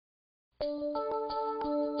So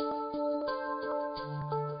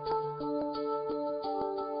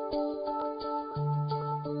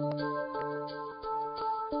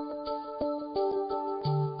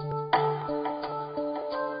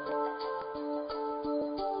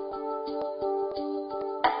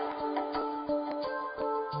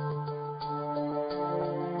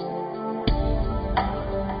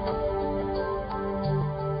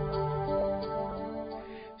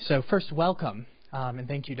first, welcome, and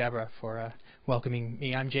thank you, Deborah, for welcoming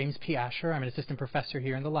me. I'm James P. Asher. I'm an assistant professor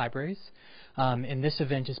here in the libraries, and this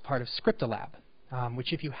event is part of Scriptalab,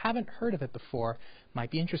 which, if you haven't heard of it before,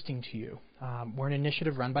 might be interesting to you. We're an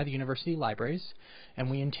initiative run by the university libraries,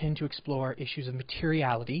 and we intend to explore issues of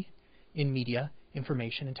materiality in media,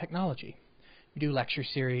 information, and technology. We do lecture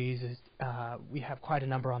series. We have quite a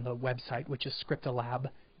number on the website, which is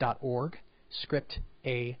scriptalab.org,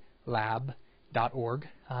 scriptalab.org.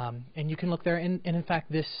 And you can look there, and in fact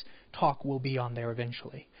this talk will be on there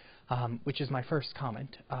eventually, which is my first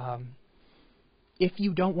comment. If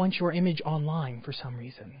you don't want your image online for some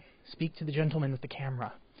reason, speak to the gentleman with the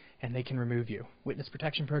camera and they can remove you. Witness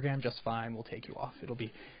protection program, just fine, we'll take you off. It'll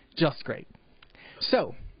be just great.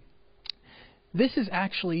 So this is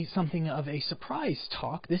actually something of a surprise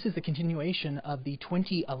talk. This is the continuation of the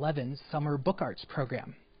 2011 Summer Book Arts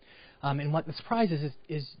program. And what the surprise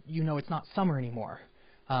is, you know, it's not summer anymore.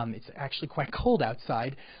 It's actually quite cold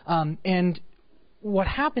outside. And what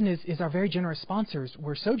happened is our very generous sponsors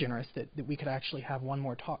were so generous that we could actually have one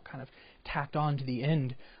more talk kind of tacked on to the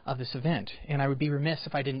end of this event. And I would be remiss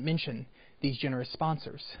if I didn't mention these generous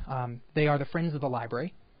sponsors. They are the Friends of the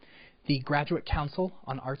Library, the Graduate Council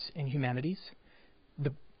on Arts and Humanities,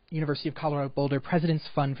 the University of Colorado Boulder President's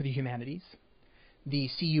Fund for the Humanities, the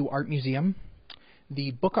CU Art Museum,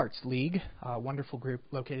 the Book Arts League, a wonderful group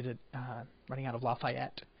located running out of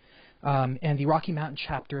Lafayette, and the Rocky Mountain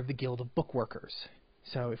chapter of the Guild of Bookworkers.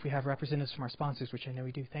 So if we have representatives from our sponsors, which I know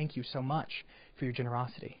we do, thank you so much for your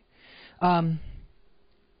generosity.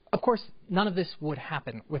 Of course, none of this would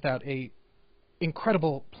happen without a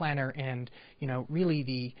incredible planner and, you know,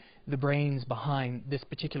 really the brains behind this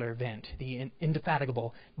particular event, the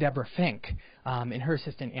indefatigable Deborah Fink and her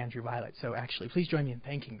assistant Andrew Violet. So actually, please join me in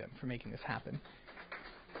thanking them for making this happen.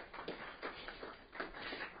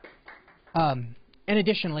 And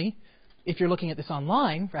additionally, if you're looking at this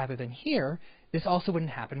online rather than here, this also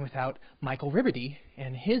wouldn't happen without Michael Ribberty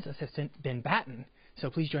and his assistant Ben Batten. So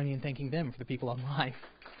please join me in thanking them for the people online.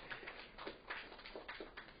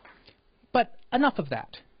 But enough of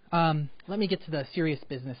that. Let me get to the serious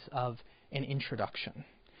business of an introduction.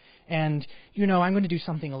 And, you know, I'm going to do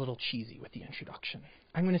something a little cheesy with the introduction.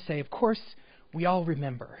 I'm going to say, of course, we all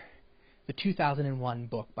remember the 2001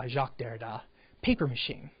 book by Jacques Derrida, Paper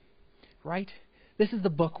Machine. Right? This is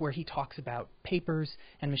the book where he talks about papers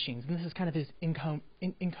and machines, and this is kind of his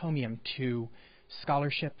encomium to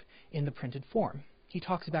scholarship in the printed form. He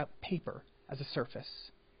talks about paper as a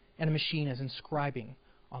surface and a machine as inscribing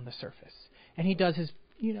on the surface. And he does his,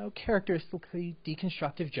 you know, characteristically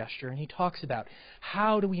deconstructive gesture, and he talks about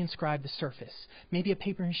how do we inscribe the surface. Maybe a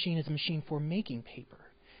paper machine is a machine for making paper.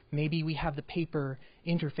 Maybe we have the paper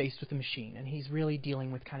interfaced with the machine, and he's really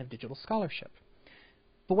dealing with kind of digital scholarship.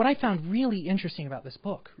 But what I found really interesting about this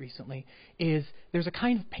book recently is there's a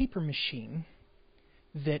kind of paper machine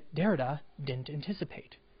that Derrida didn't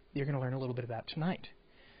anticipate. You're going to learn a little bit about tonight.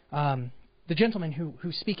 The gentleman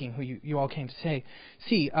who's speaking, who you all came to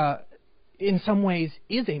see, in some ways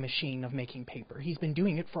is a machine of making paper. He's been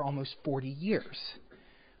doing it for almost 40 years.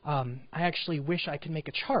 I actually wish I could make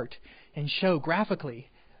a chart and show graphically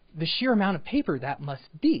the sheer amount of paper that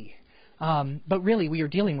must be. But really, we are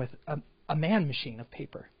dealing with a man-machine of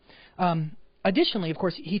paper. Additionally, of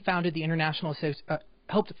course, he founded the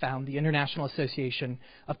helped found the International Association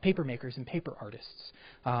of Papermakers and Paper Artists,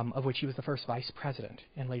 of which he was the first vice president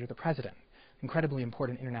and later the president. Incredibly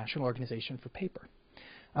important international organization for paper.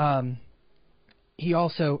 He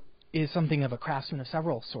also is something of a craftsman of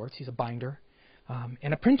several sorts. He's a binder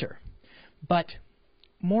and a printer. But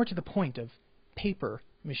more to the point of paper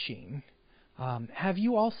machine, have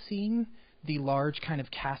you all seen the large kind of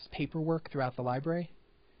cast paperwork throughout the library?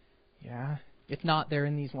 Yeah? If not, they're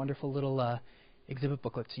in these wonderful little exhibit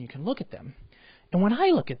booklets, and you can look at them. And when I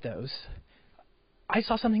look at those, I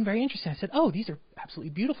saw something very interesting. I said, oh, these are absolutely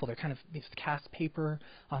beautiful. They're kind of this cast paper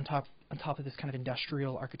on top of this kind of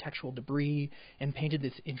industrial architectural debris and painted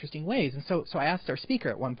this interesting ways. And so I asked our speaker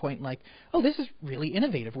at one point, like, oh, this is really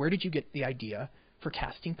innovative. Where did you get the idea for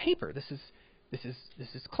casting paper? This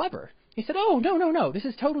is clever. He said, oh, no, this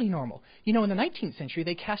is totally normal. You know, in the 19th century,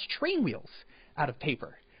 they cast train wheels out of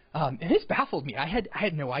paper. And this baffled me. I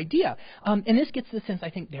had no idea. And this gets to the sense I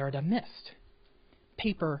think Derrida missed.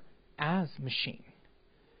 Paper as machine.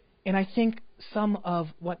 And I think some of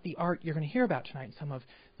what the art you're going to hear about tonight, and some of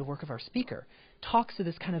the work of our speaker, talks to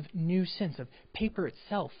this kind of new sense of paper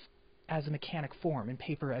itself as a mechanic form and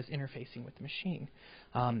paper as interfacing with the machine.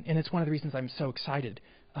 And it's one of the reasons I'm so excited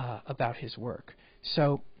about his work.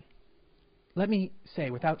 So let me say,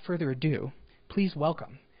 without further ado, please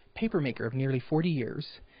welcome papermaker of nearly 40 years,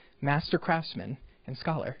 master craftsman and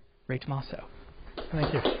scholar, Ray Tomasso.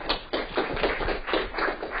 Thank you.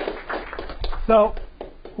 So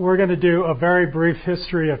we're going to do a very brief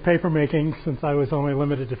history of papermaking since I was only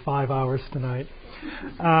limited to 5 hours tonight.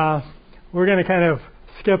 We're going to kind of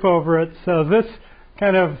skip over it. So this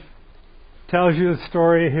kind of tells you the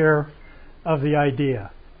story here of the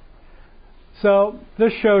idea. So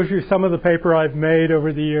this shows you some of the paper I've made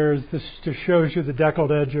over the years. This just shows you the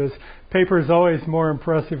deckled edges. Paper is always more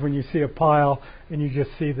impressive when you see a pile and you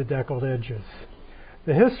just see the deckled edges.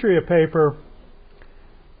 The history of paper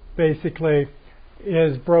basically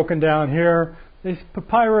is broken down here. This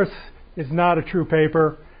papyrus is not a true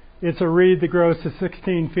paper. It's a reed that grows to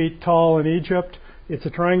 16 feet tall in Egypt. It's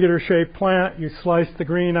a triangular shaped plant. You slice the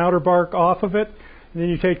green outer bark off of it. And then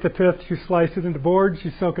you take the pith, you slice it into boards,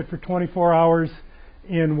 you soak it for 24 hours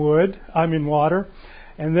in water,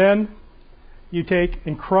 and then you take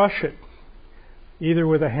and crush it, either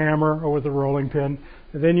with a hammer or with a rolling pin.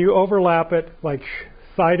 And then you overlap it like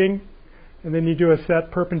siding, and then you do a set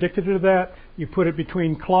perpendicular to that. You put it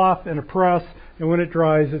between cloth and a press, and when it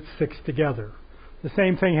dries, it sticks together. The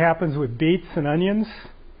same thing happens with beets and onions.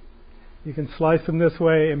 You can slice them this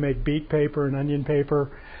way and make beet paper and onion paper.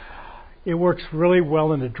 It works really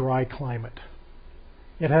well in a dry climate.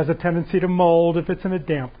 It has a tendency to mold if it's in a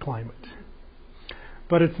damp climate.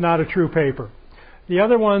 But it's not a true paper. The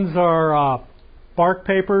other ones are bark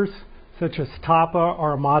papers, such as tapa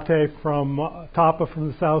or amate from tapa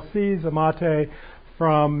from the South Seas, amate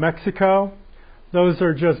from Mexico. Those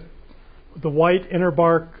are just the white inner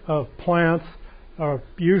bark of plants, or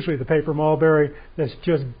usually the paper mulberry, that's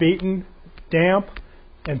just beaten, damp,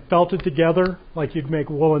 and felted together like you'd make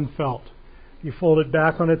woolen felt. You fold it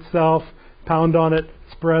back on itself, pound on it,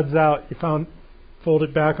 spreads out. You fold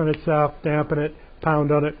it back on itself, dampen it,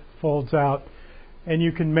 pound on it, folds out. And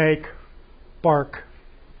you can make bark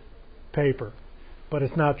paper, but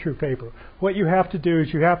it's not true paper. What you have to do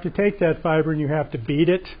is you have to take that fiber and you have to beat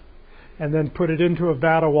it and then put it into a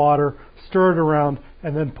vat of water, stir it around,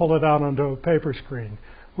 and then pull it out onto a paper screen,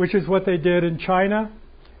 which is what they did in China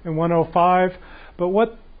in 105. But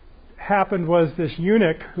what happened was this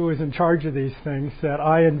eunuch who was in charge of these things said,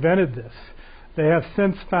 I invented this. They have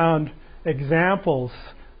since found examples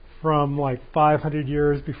from like 500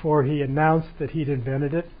 years before he announced that he'd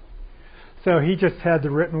invented it. So he just had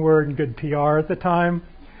the written word and good PR at the time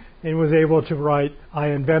and was able to write, I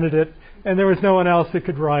invented it. And there was no one else that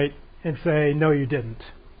could write and say, no, you didn't.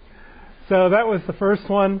 So that was the first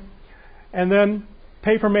one. And then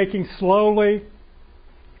papermaking slowly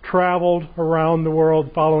traveled around the world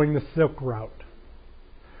following the Silk Route.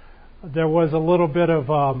 There was a little bit of,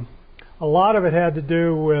 a lot of it had to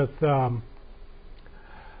do with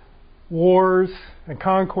wars and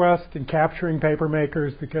conquest and capturing paper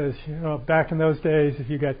makers because, back in those days, if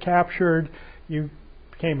you got captured, you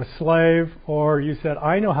became a slave, or you said,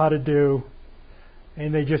 I know how to do,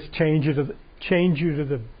 and they just change you to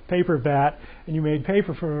the paper vat, and you made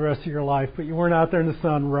paper for the rest of your life, but you weren't out there in the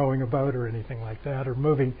sun rowing a boat or anything like that, or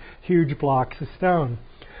moving huge blocks of stone.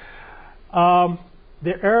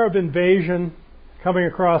 The Arab invasion coming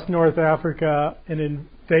across North Africa and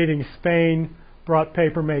invading Spain brought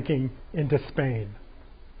papermaking into Spain.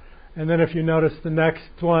 And then if you notice the next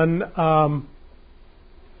one,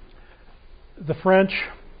 the French,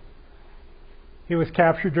 he was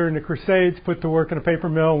captured during the Crusades, put to work in a paper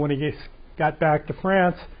mill. When he got back to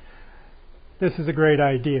France, this is a great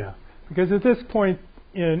idea. Because at this point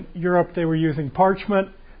in Europe, they were using parchment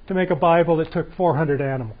to make a Bible that took 400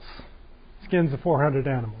 animals, skins of 400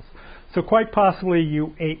 animals. So quite possibly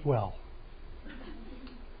you ate well.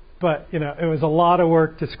 But, it was a lot of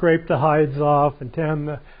work to scrape the hides off and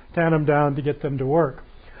tan them down to get them to work.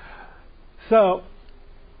 So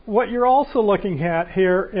what you're also looking at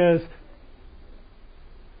here is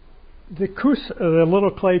the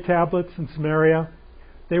little clay tablets in Samaria.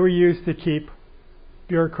 They were used to keep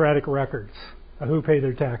bureaucratic records of who paid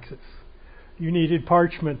their taxes. You needed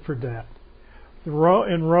parchment for that. In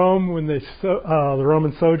Rome, when the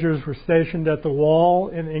Roman soldiers were stationed at the wall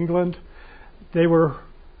in England, they were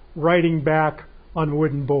writing back on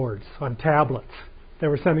wooden boards, on tablets. They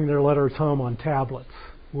were sending their letters home on tablets,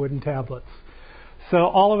 wooden tablets. So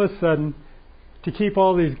all of a sudden, to keep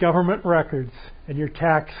all these government records and your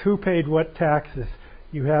tax, who paid what taxes,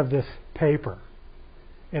 you have this paper.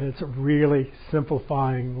 And it's really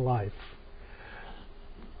simplifying life.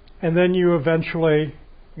 And then you eventually,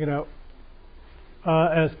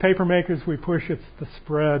 as paper makers, we push it's the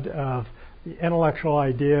spread of the intellectual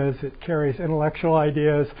ideas. It carries intellectual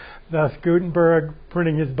ideas, thus Gutenberg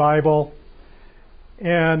printing his Bible.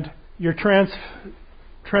 And you're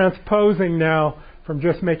transposing now from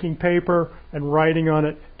just making paper and writing on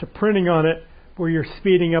it to printing on it, where you're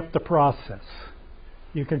speeding up the process.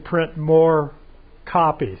 You can print more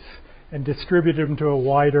copies and distribute them to a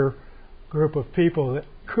wider group of people that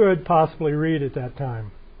could possibly read at that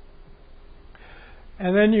time.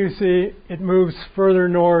 And then you see it moves further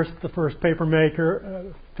north. The first paper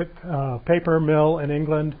mill in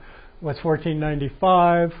England was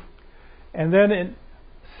 1495. And then in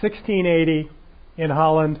 1680 in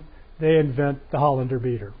Holland, they invent the Hollander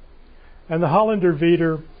beater. And the Hollander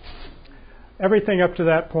beater, everything up to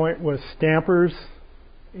that point was stampers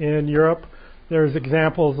in Europe. There's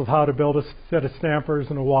examples of how to build a set of stampers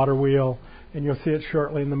and a water wheel, and you'll see it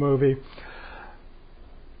shortly in the movie.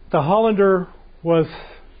 The Hollander was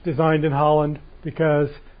designed in Holland because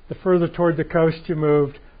the further toward the coast you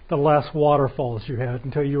moved, the less waterfalls you had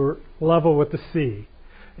until you were level with the sea.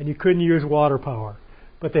 And you couldn't use water power,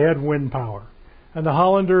 but they had wind power. And the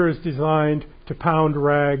Hollander is designed to pound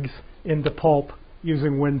rags into pulp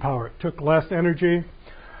using wind power. It took less energy.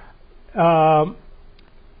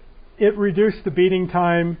 It reduced the beating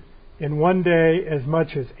time in one day as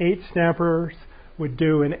much as 8 stampers would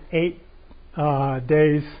do in 8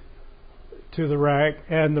 days to the rag,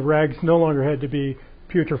 and the rags no longer had to be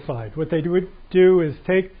putrefied. What they would do is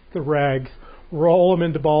take the rags, roll them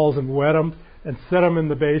into balls and wet them, and set them in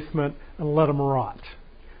the basement and let them rot.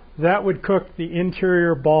 That would cook the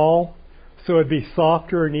interior ball so it'd be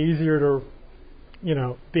softer and easier to,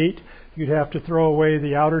 beat. You'd have to throw away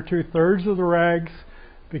the outer 2/3 of the rags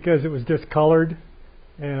because it was discolored,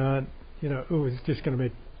 and it was just going to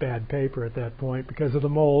make bad paper at that point because of the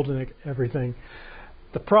mold and everything.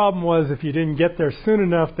 The problem was if you didn't get there soon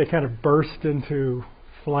enough, they kind of burst into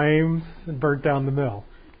flames and burnt down the mill.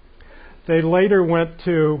 They later went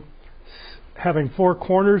to having 4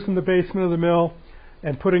 corners in the basement of the mill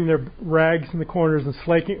and putting their rags in the corners and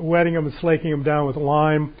wetting them and slaking them down with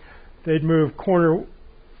lime. They'd move corner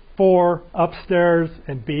 4 upstairs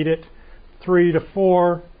and beat it, 3 to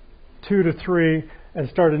 4, 2 to 3, and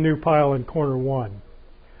start a new pile in corner 1.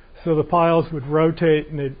 So the piles would rotate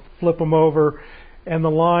and they'd flip them over, and the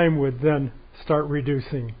lime would then start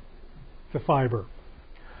reducing the fiber.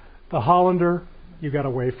 The Hollander, you got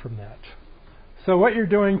away from that. So what you're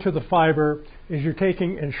doing to the fiber is you're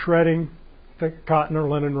taking and shredding the cotton or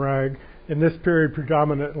linen rag, in this period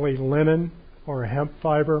predominantly linen or a hemp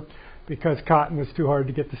fiber, because cotton was too hard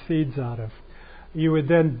to get the seeds out of. You would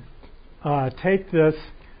then take this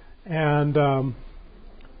and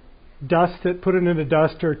dust it, put it in a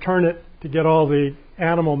duster, turn it to get all the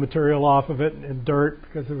animal material off of it and dirt,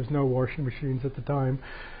 because there was no washing machines at the time.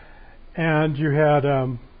 And you had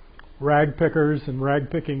rag pickers, and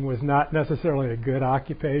rag picking was not necessarily a good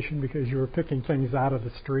occupation because you were picking things out of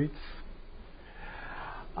the streets.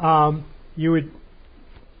 You would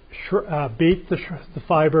beat the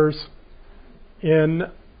fibers in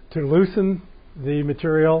to loosen the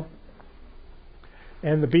material,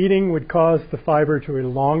 and the beating would cause the fiber to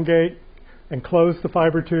elongate and close the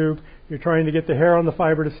fiber tube. You're trying to get the hair on the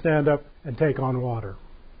fiber to stand up and take on water.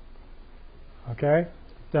 Okay?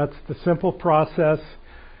 That's the simple process.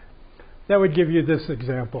 That would give you this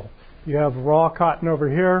example. You have raw cotton over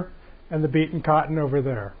here and the beaten cotton over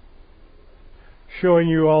there, showing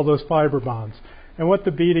you all those fiber bonds. And what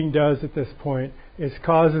the beating does at this point is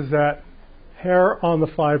causes that hair on the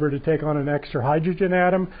fiber to take on an extra hydrogen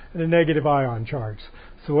atom and a negative ion charge.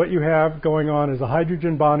 So what you have going on is a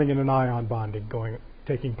hydrogen bonding and an ion bonding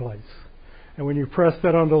taking place. And when you press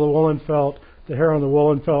that onto the woolen felt, the hair on the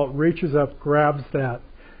woolen felt reaches up, grabs that,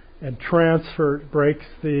 and breaks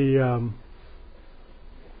the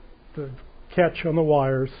catch on the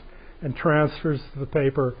wires and transfers the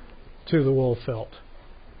paper to the wool felt.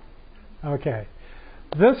 Okay,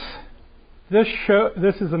 this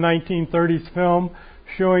is a 1930s film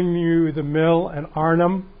showing you the mill in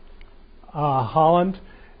Arnhem, Holland.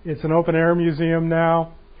 It's an open-air museum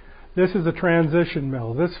now. This is a transition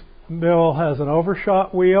mill. This mill has an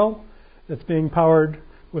overshot wheel that's being powered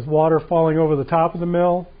with water falling over the top of the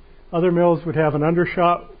mill. Other mills would have an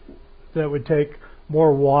undershot that would take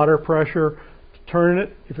more water pressure to turn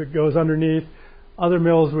it if it goes underneath. Other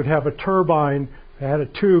mills would have a turbine They had a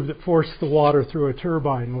tube that forced the water through a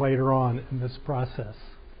turbine later on in this process.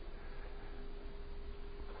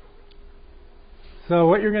 So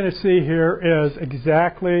what you're going to see here is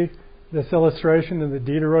exactly this illustration in the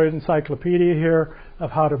Diderot Encyclopedia here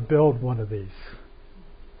of how to build one of these.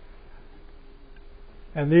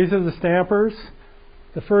 And these are the stampers.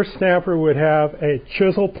 The first stamper would have a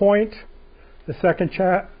chisel point. The second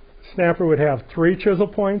stamper would have 3 chisel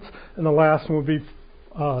points, and the last one would be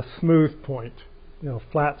a smooth point,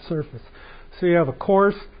 flat surface. So you have a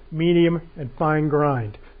coarse, medium, and fine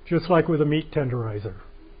grind, just like with a meat tenderizer.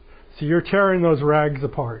 So you're tearing those rags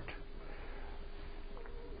apart.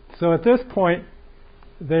 So at this point,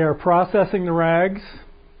 they are processing the rags.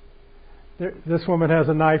 This woman has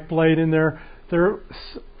a knife blade in there.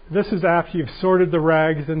 This is after you've sorted the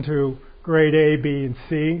rags into grade A, B, and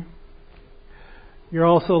C. You're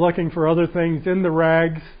also looking for other things in the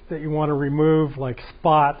rags that you want to remove, like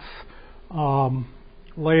spots.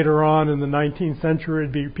 Later on in the 19th century,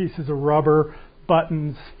 it'd be pieces of rubber,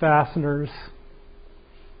 buttons, fasteners.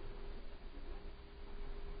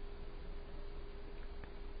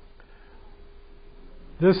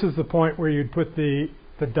 This is the point where you'd put the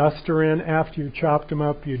duster in. After you chopped them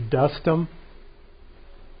up, you'd dust them.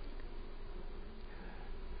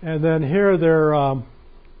 And then here they're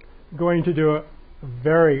going to do a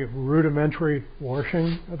very rudimentary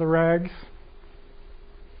washing of the rags.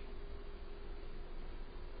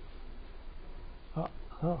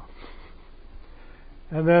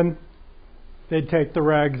 And then they'd take the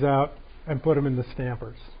rags out and put them in the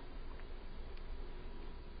stampers.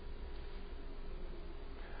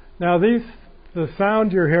 Now the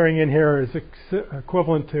sound you're hearing in here is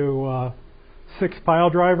equivalent to 6 pile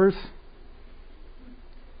drivers.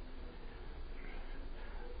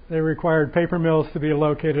 They required paper mills to be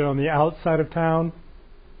located on the outside of town,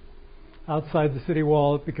 outside the city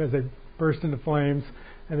wall, because they burst into flames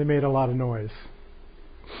and they made a lot of noise.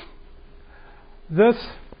 This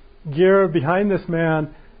gear behind this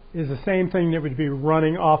man is the same thing that would be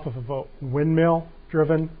running off of a windmill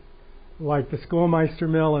driven, like the Schoolmeister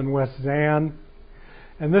mill in West Zan.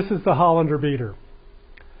 And this is the Hollander beater.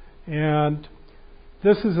 And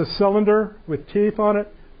this is a cylinder with teeth on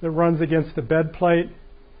it that runs against a bed plate,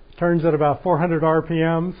 turns at about 400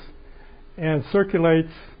 RPMs, and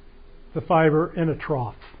circulates the fiber in a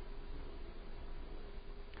trough.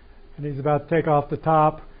 And he's about to take off the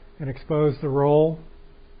top and expose the roll.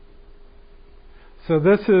 So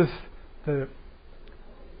this is the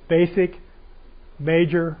basic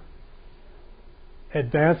major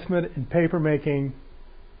advancement in papermaking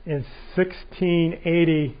in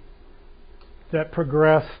 1680 that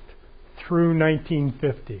progressed through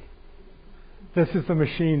 1950. This is the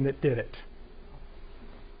machine that did it.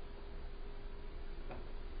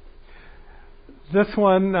 This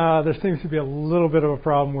one, there seems to be a little bit of a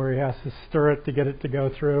problem where he has to stir it to get it to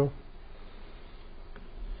go through.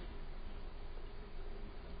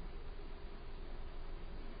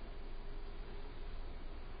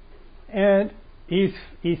 And he's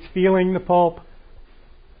feeling the pulp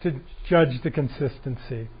to judge the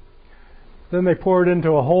consistency. Then they pour it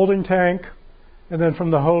into a holding tank, and then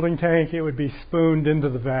from the holding tank it would be spooned into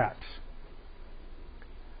the vat.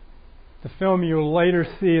 The film you'll later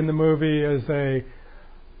see in the movie is a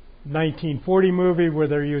 1940 movie where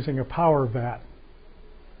they're using a power vat,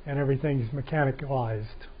 and everything's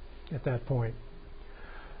mechanicalized at that point.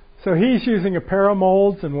 So he's using a pair of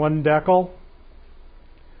molds and 1 decal.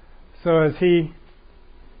 So as he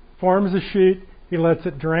forms a sheet, he lets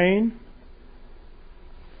it drain.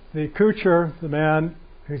 The coucher, the man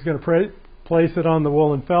who's going to place it on the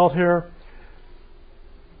woolen felt here,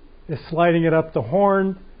 is sliding it up the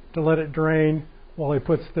horn to let it drain while he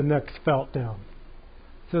puts the next felt down.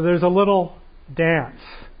 So there's a little dance,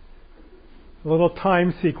 a little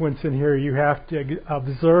time sequence in here you have to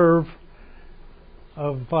observe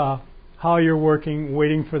of how you're working,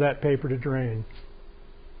 waiting for that paper to drain.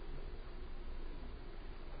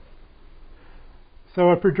 So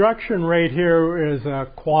a production rate here is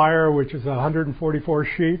a quire, which is 144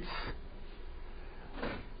 sheets.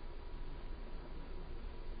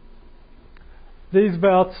 These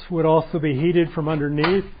belts would also be heated from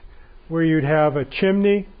underneath, where you'd have a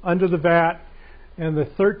chimney under the vat, and the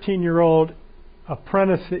 13-year-old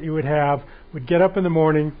apprentice that you would have would get up in the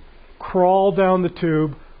morning, crawl down the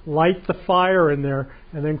tube, light the fire in there,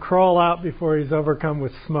 and then crawl out before he's overcome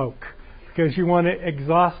with smoke. Because you want to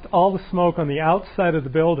exhaust all the smoke on the outside of the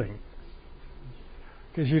building,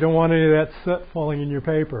 because you don't want any of that soot falling in your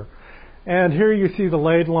paper. And here you see the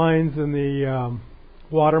laid lines and the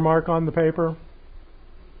watermark on the paper.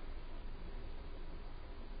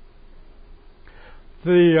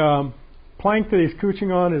 The plank that he's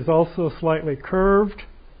couching on is also slightly curved.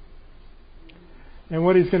 And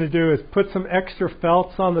what he's going to do is put some extra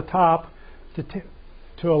felts on the top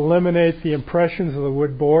to eliminate the impressions of the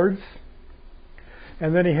wood boards.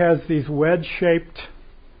 And then he has these wedge-shaped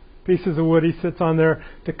pieces of wood he sits on there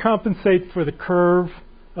to compensate for the curve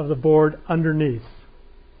of the board underneath.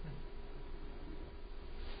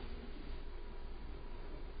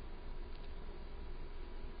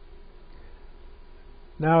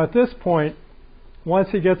 Now at this point, once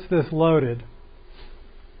he gets this loaded,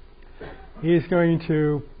 he's going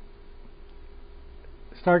to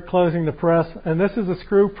start closing the press, and this is a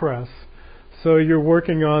screw press, so you're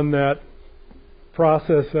working on that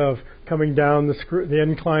process of coming down the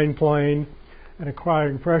inclined plane and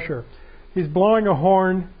acquiring pressure. He's blowing a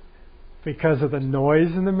horn because of the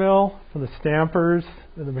noise in the mill from the stampers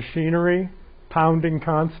and the machinery pounding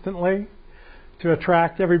constantly to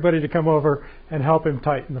attract everybody to come over and help him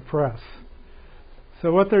tighten the press.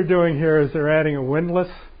 So what they're doing here is they're adding a windlass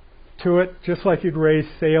to it, just like you'd raise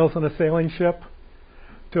sails on a sailing ship,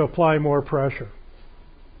 to apply more pressure.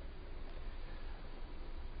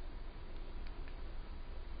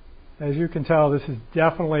 As you can tell, this is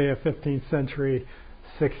definitely a 15th century,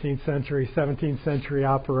 16th century, 17th century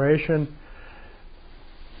operation.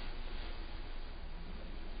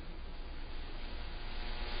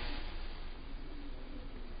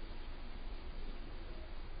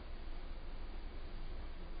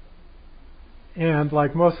 And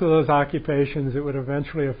like most of those occupations, it would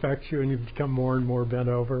eventually affect you and you become more and more bent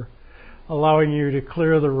over, allowing you to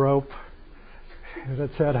clear the rope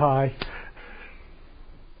that's head high.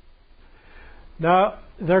 Now,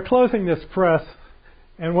 they're closing this press,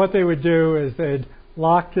 and what they would do is they'd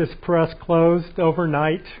lock this press closed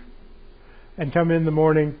overnight and come in the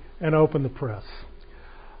morning and open the press.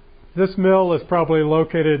 This mill is probably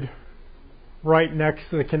located right next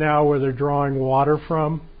to the canal where they're drawing water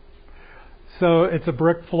from. So it's a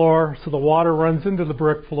brick floor, so the water runs into the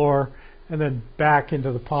brick floor and then back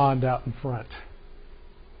into the pond out in front.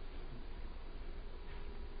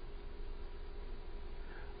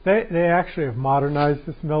 They actually have modernized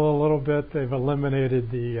this mill a little bit. They've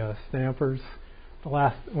eliminated the stampers.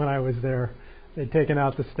 When I was there, they'd taken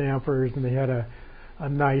out the stampers and they had a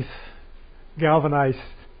nice galvanized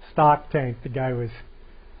stock tank the guy was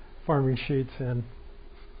farming sheets in.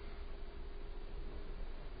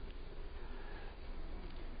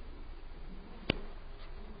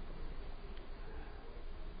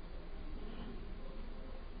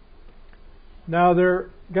 Now they're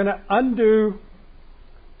going to undo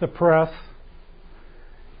the press,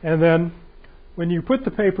 and then when you put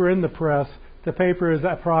the paper in the press, the paper is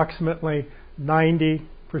approximately 90%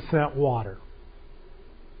 water.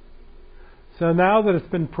 So now that it's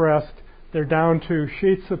been pressed, they're down to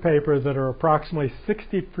sheets of paper that are approximately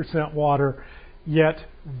 60% water, yet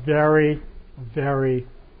very, very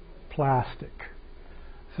plastic.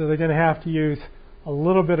 So they're going to have to use a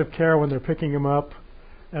little bit of care when they're picking them up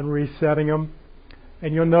and resetting them.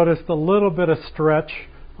 And you'll notice the little bit of stretch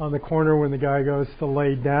on the corner when the guy goes to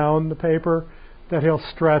lay down the paper, that he'll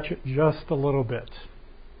stretch it just a little bit.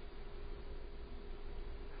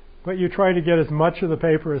 But you try to get as much of the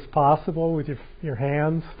paper as possible with your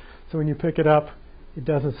hands, so when you pick it up, it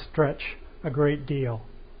doesn't stretch a great deal.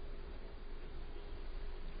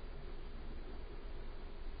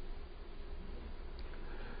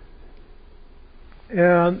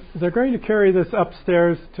 And they're going to carry this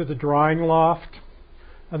upstairs to the drying loft.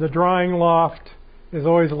 And the drying loft is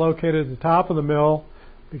always located at the top of the mill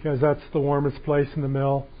because that's the warmest place in the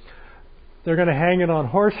mill. They're going to hang it on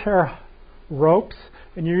horsehair ropes.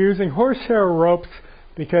 And you're using horsehair ropes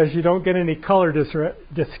because you don't get any color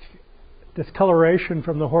discoloration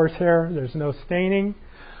from the horsehair. There's no staining.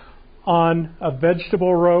 On a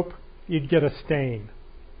vegetable rope, you'd get a stain.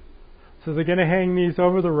 So they're going to hang these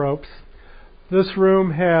over the ropes. This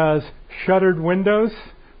room has shuttered windows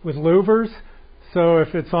with louvers, so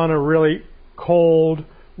if it's on a really cold,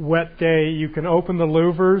 wet day, you can open the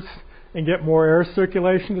louvers and get more air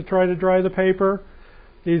circulation to try to dry the paper.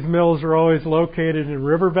 These mills are always located in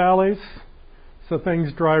river valleys, so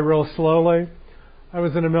things dry real slowly. I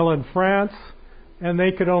was in a mill in France, and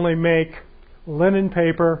they could only make linen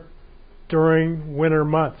paper during winter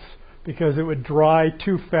months because it would dry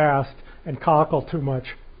too fast and cockle too much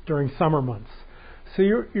during summer months. So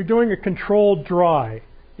you're doing a controlled dry.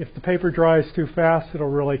 If the paper dries too fast, it'll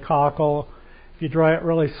really cockle. If you dry it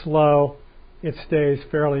really slow, it stays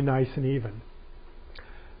fairly nice and even.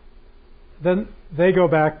 Then they go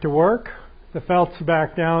back to work. The felts are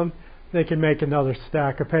back down. They can make another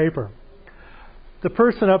stack of paper. The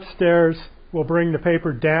person upstairs will bring the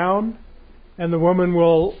paper down and the woman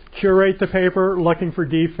will curate the paper looking for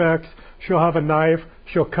defects. She'll have a knife.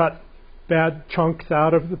 She'll cut bad chunks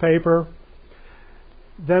out of the paper.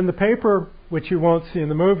 Then the paper, which you won't see in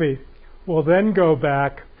the movie, will then go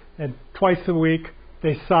back, and twice a week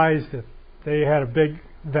they sized it. They had a big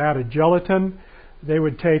vat of gelatin. They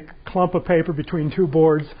would take a clump of paper between two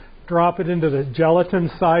boards, drop it into the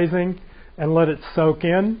gelatin sizing, and let it soak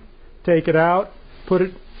in. Take it out, put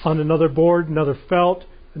it on another board, another felt,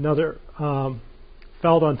 another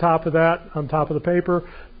felt on top of that, on top of the paper,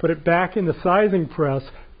 put it back in the sizing press,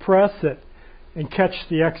 press it, and catch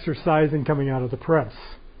the extra sizing coming out of the press.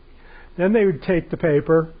 Then they would take the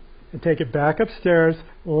paper and take it back upstairs,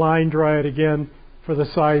 line dry it again for the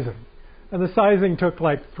sizing. And the sizing took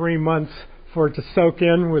like 3 months for it to soak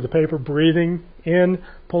in with the paper breathing in,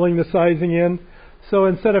 pulling the sizing in. So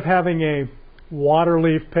instead of having a water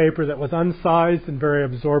leaf paper that was unsized and very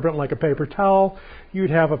absorbent like a paper towel, you'd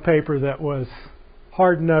have a paper that was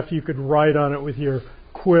hard enough you could write on it with your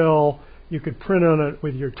quill, you could print on it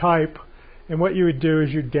with your type, and what you would do is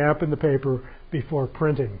you'd dampen the paper before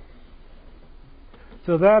printing.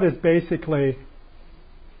 So that is basically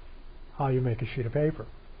how you make a sheet of paper.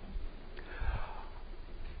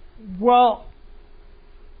 Well,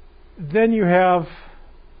 then you have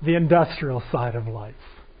the industrial side of life.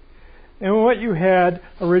 And what you had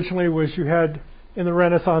originally was you had, in the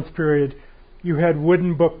Renaissance period, you had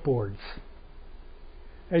wooden book boards.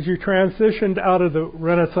 As you transitioned out of the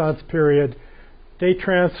Renaissance period, they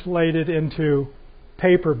translated into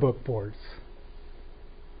paper book boards.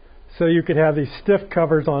 So you could have these stiff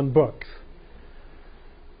covers on books.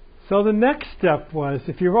 So the next step was,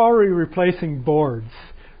 if you're already replacing boards,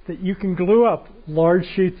 that you can glue up large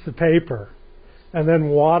sheets of paper and then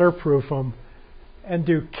waterproof them and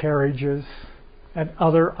do carriages and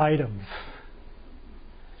other items.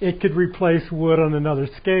 It could replace wood on another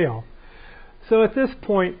scale. So at this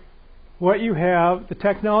point, what you have, the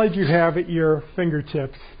technology you have at your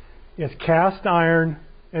fingertips is cast iron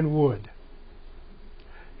and wood.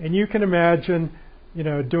 And you can imagine,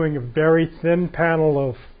 doing a very thin panel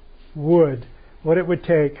of wood, what it would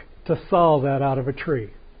take to saw that out of a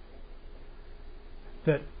tree.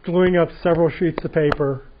 That gluing up several sheets of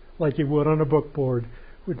paper like you would on a book board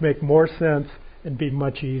would make more sense and be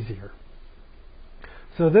much easier.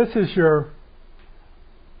 So this is your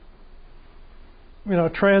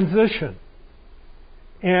transition.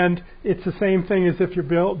 And it's the same thing as if you're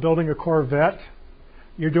building a Corvette.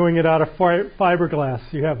 You're doing it out of fiberglass.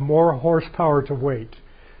 You have more horsepower to weight.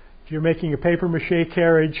 If you're making a paper mache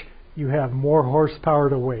carriage, you have more horsepower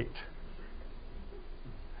to weight.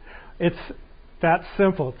 It's that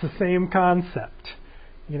simple. It's the same concept.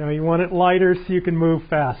 You want it lighter so you can move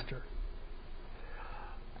faster.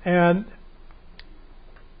 And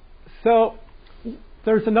so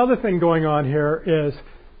there's another thing going on here is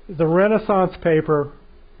the Renaissance paper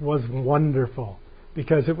was wonderful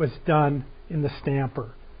because it was done in the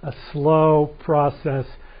stamper, a slow process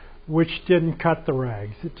which didn't cut the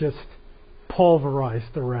rags. It just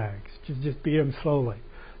pulverized the rags, just beat them slowly.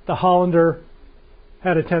 The Hollander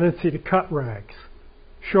had a tendency to cut rags,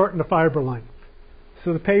 shorten the fiber length,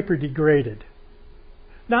 so the paper degraded.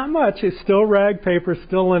 Not much, it's still rag paper,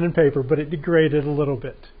 still linen paper, but it degraded a little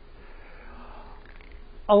bit.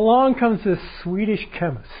 Along comes this Swedish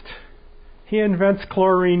chemist. He invents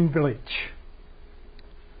chlorine bleach.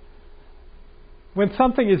 When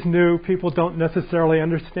something is new, people don't necessarily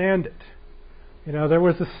understand it. There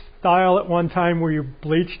was a style at one time where you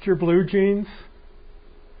bleached your blue jeans.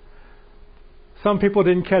 Some people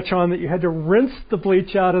didn't catch on that you had to rinse the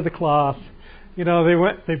bleach out of the cloth.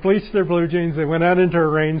 They bleached their blue jeans, they went out into a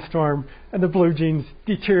rainstorm, and the blue jeans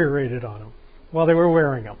deteriorated on them while they were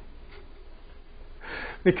wearing them.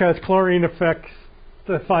 Because chlorine affects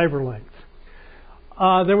the fiber length.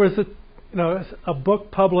 There was a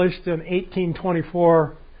book published in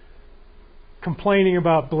 1824 complaining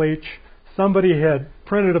about bleach. Somebody had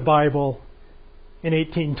printed a Bible in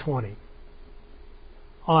 1820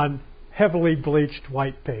 on heavily bleached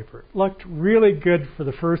white paper. It looked really good for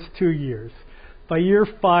the first 2 years. By year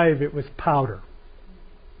 5, it was powder.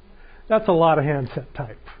 That's a lot of handset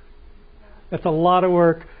type. That's a lot of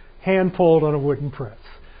work, hand pulled on a wooden press.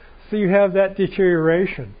 So you have that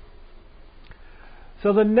deterioration.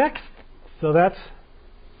 So that's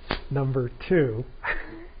number 2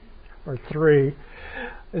 or 3.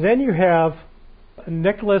 Then you have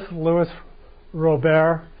Nicholas Louis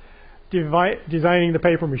Robert designing the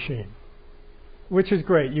paper machine, which is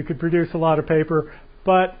great. You could produce a lot of paper,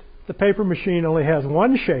 but the paper machine only has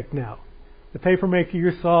one shake now. The paper maker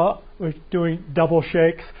you saw was doing double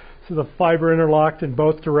shakes, so the fiber interlocked in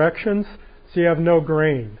both directions, so you have no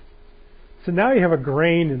grain. So now you have a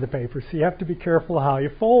grain in the paper, so you have to be careful how you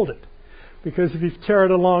fold it. Because if you tear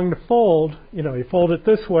it along the fold, you fold it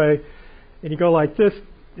this way, and you go like this,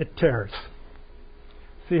 it tears.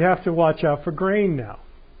 So you have to watch out for grain now.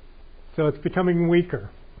 So it's becoming weaker.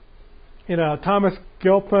 Thomas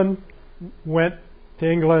Gilpin went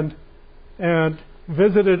to England and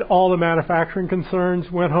visited all the manufacturing concerns,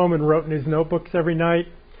 went home and wrote in his notebooks every night.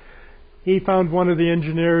 He found one of the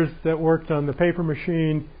engineers that worked on the paper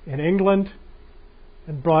machine in England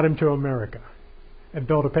and brought him to America and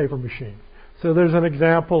built a paper machine. So there's an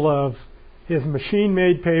example of his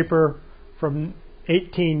machine-made paper from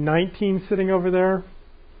 1819 sitting over there,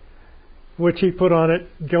 which he put on it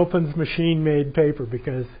Gilpin's machine-made paper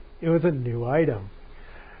because it was a new item.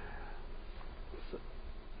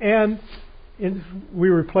 And we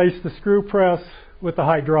replaced the screw press with the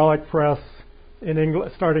hydraulic press in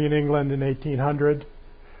England, starting in England in 1800,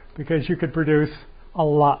 because you could produce a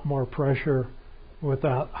lot more pressure with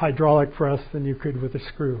a hydraulic press than you could with a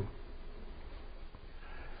screw,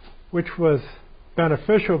 which was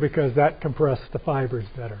beneficial because that compressed the fibers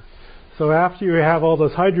better. So after you have all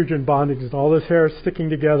those hydrogen bondings and all this hair sticking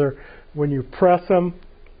together, when you press them,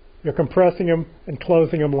 you're compressing them and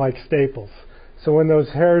closing them like staples. So when those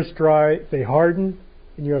hairs dry, they harden,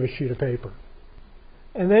 and you have a sheet of paper.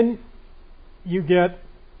 And then you get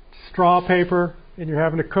straw paper, and you're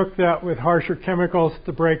having to cook that with harsher chemicals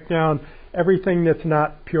to break down everything that's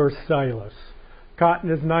not pure cellulose.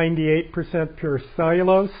 Cotton is 98% pure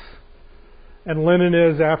cellulose, and linen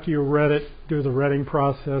is, after you red it, do the retting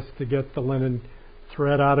process to get the linen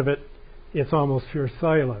thread out of it, it's almost pure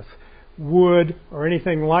cellulose. Wood or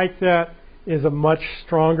anything like that is a much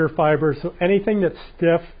stronger fiber, so anything that's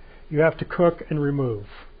stiff you have to cook and remove.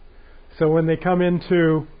 So when they come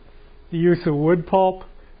into the use of wood pulp,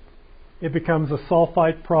 it becomes a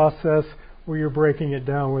sulfite process where you're breaking it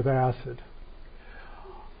down with acid.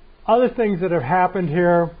 Other things that have happened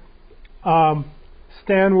here,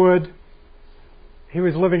 Stanwood, he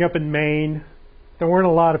was living up in Maine. There weren't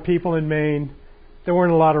a lot of people in Maine. There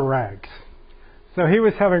weren't a lot of rags. So he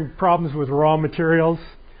was having problems with raw materials.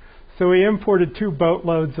 So he imported 2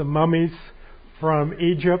 boatloads of mummies from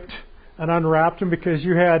Egypt and unwrapped them because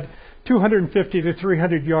you had 250 to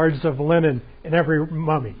 300 yards of linen in every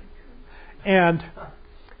mummy. And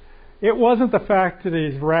it wasn't the fact that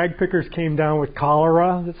his rag pickers came down with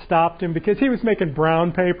cholera that stopped him, because he was making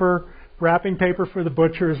brown paper, wrapping paper for the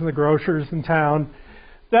butchers and the grocers in town.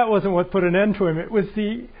 That wasn't what put an end to him. It was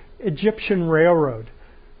the Egyptian railroad.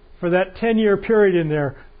 For that 10-year period in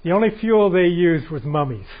there, the only fuel they used was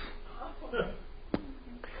mummies.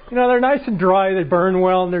 They're nice and dry, they burn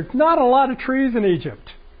well, and there's not a lot of trees in Egypt.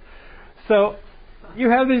 So you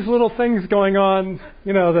have these little things going on,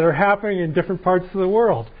 that are happening in different parts of the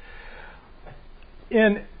world.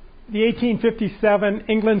 In the 1857,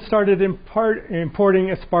 England started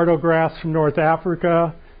importing esparto grass from North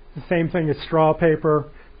Africa, the same thing as straw paper.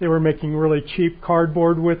 They were making really cheap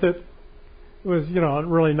cardboard with it. It was, a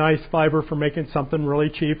really nice fiber for making something really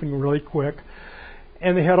cheap and really quick.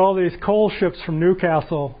 And they had all these coal ships from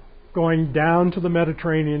Newcastle going down to the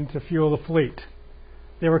Mediterranean to fuel the fleet.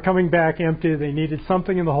 They were coming back empty. They needed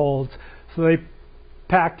something in the holds, so they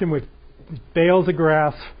packed them with bales of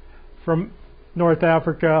grass from North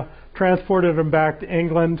Africa, transported them back to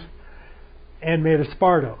England, and made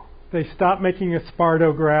esparto. They stopped making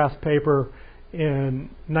esparto grass paper in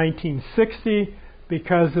 1960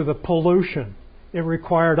 because of the pollution. It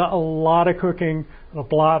required a lot of cooking,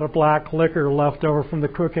 a lot of black liquor left over from the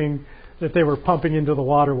cooking that they were pumping into the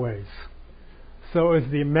waterways. So it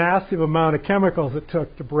was the massive amount of chemicals it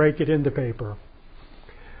took to break it into paper.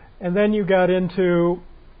 And then you got into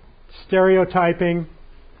stereotyping.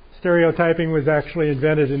 Stereotyping was actually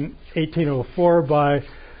invented in 1804 by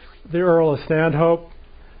the Earl of Stanhope.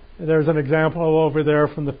 There's an example over there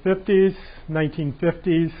from the 50s,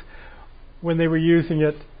 1950s, when they were using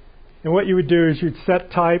it. And what you would do is you'd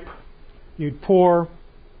set type, you'd pour,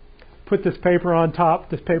 put this paper on top,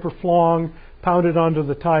 this paper flong, pound it onto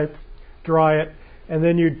the type, dry it, and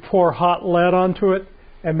then you'd pour hot lead onto it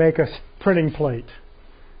and make a printing plate.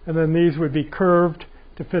 And then these would be curved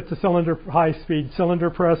to fit the high-speed cylinder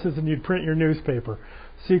presses, and you'd print your newspaper.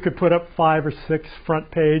 So you could put up 5 or 6 front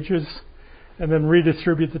pages and then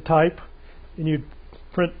redistribute the type, and you'd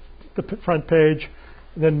print the front page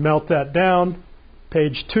and then melt that down.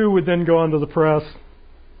 Page 2 would then go onto the press,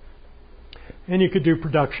 and you could do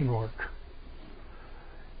production work.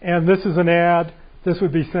 And this is an ad. This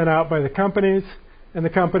would be sent out by the companies, and the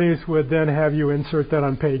companies would then have you insert that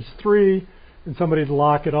on page 3, and somebody would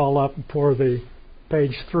lock it all up and pour the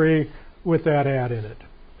page 3 with that ad in it.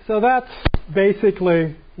 So that's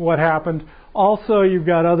basically what happened. Also, you've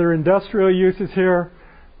got other industrial uses here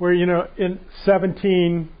where, you know, in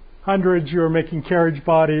 1700s you were making carriage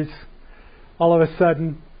bodies. All of a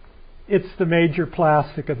sudden, it's the major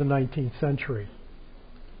plastic of the 19th century.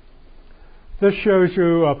 This shows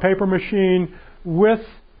you a paper machine with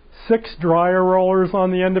 6 dryer rollers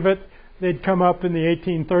on the end of it. They'd come up in the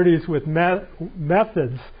 1830s with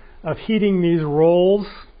methods of heating these rolls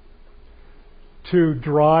to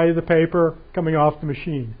dry the paper coming off the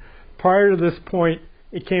machine. Prior to this point,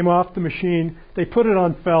 it came off the machine. They put it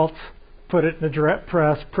on felts, put it in a direct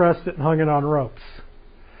press, pressed it, and hung it on ropes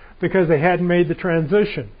because they hadn't made the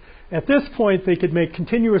transition. At this point, they could make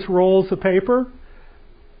continuous rolls of paper,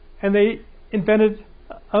 and they invented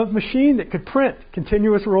a machine that could print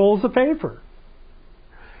continuous rolls of paper.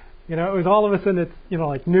 You know, it was all of a sudden, it's, you know,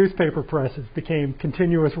 like newspaper presses became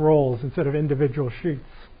continuous rolls instead of individual sheets.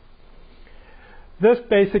 This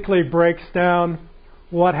basically breaks down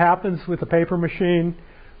what happens with the paper machine,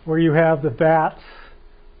 where you have the vats,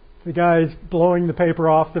 the guys blowing the paper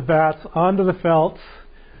off the vats onto the felts,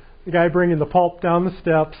 the guy bringing the pulp down the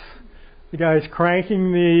steps, the guys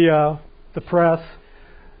cranking the press,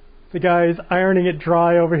 the guys ironing it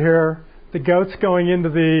dry over here, the goats going into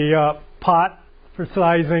the pot for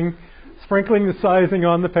sizing, sprinkling the sizing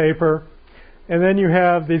on the paper, and then you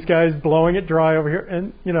have these guys blowing it dry over here,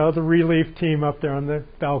 and, you know, the relief team up there on the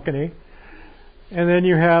balcony. And then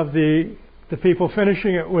you have the people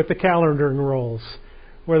finishing it with the calendaring rolls,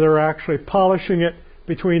 where they're actually polishing it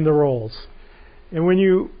between the rolls. And when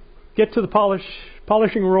you get to the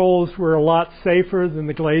polishing rolls were a lot safer than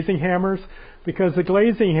the glazing hammers, because the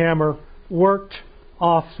glazing hammer worked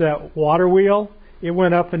off that water wheel. It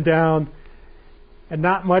went up and down, and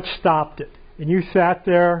not much stopped it. And you sat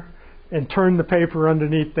there and turned the paper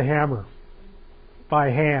underneath the hammer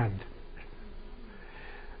by hand.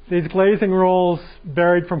 These glazing rolls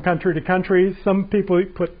varied from country to country. Some people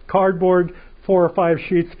put cardboard, 4 or 5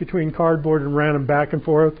 sheets between cardboard, and ran them back and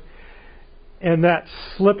forth. And that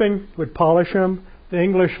slipping would polish them. The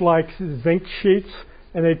English liked zinc sheets,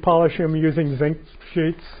 and they'd polish them using zinc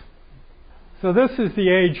sheets. So this is the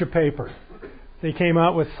age of paper. They came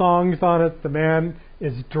out with songs on it. The man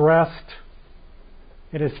is dressed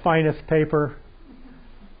in his finest paper.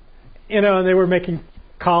 You know, and they were making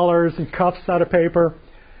collars and cuffs out of paper.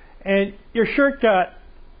 And your shirt got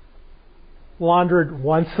laundered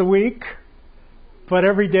once a week, but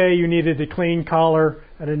every day you needed a clean collar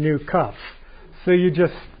and a new cuff. So you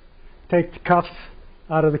just take the cuffs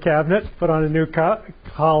out of the cabinet, put on a new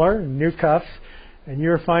collar and new cuffs, and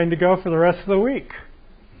you're fine to go for the rest of the week.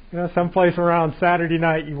 You know, someplace around Saturday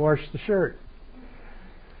night you wash the shirt.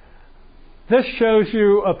 This shows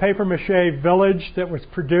you a papier-mâché village that was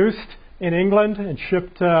produced in England and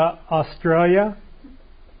shipped to Australia.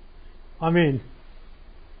 I mean,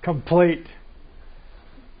 complete.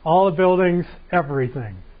 All the buildings,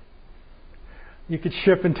 everything. You could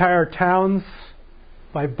ship entire towns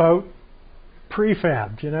by boat,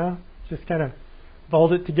 prefabbed, you know, just kind of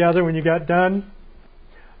bolt it together when you got done.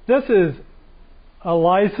 This is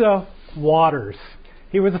Eliza Waters.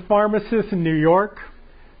 He was a pharmacist in New York,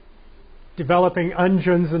 developing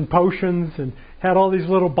unguents and potions, and had all these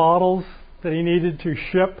little bottles that he needed to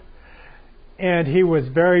ship. And he was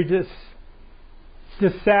very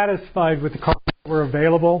dissatisfied with the cartons that were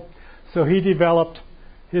available, so he developed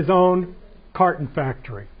his own carton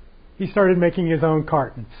factory. He started making his own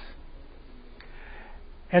cartons.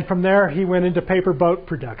 And from there he went into paper boat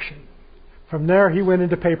production. From there he went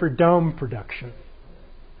into paper dome production.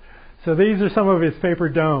 So these are some of his paper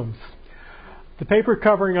domes. The paper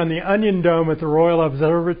covering on the Onion Dome at the Royal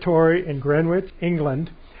Observatory in Greenwich, England,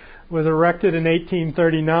 was erected in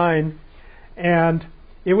 1839, and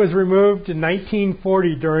it was removed in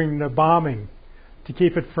 1940 during the bombing to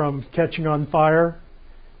keep it from catching on fire,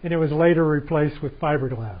 and it was later replaced with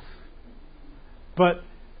fiberglass. But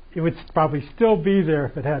it would probably still be there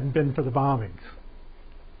if it hadn't been for the bombings.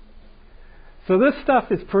 So this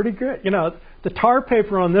stuff is pretty good. You know, the tar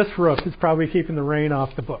paper on this roof is probably keeping the rain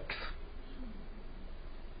off the books.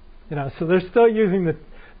 You know, so they're still using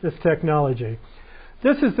this technology.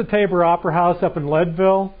 This is the Tabor Opera House up in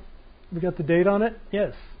Leadville. We got the date on it?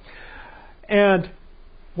 Yes. And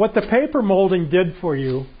what the paper molding did for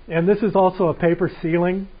you, and this is also a paper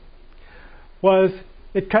ceiling, was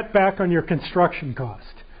it cut back on your construction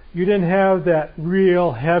cost. You didn't have that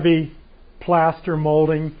real heavy plaster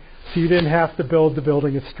molding, so you didn't have to build the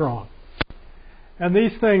building as strong. And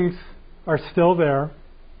these things are still there,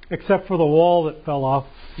 except for the wall that fell off.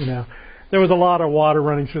 You know, there was a lot of water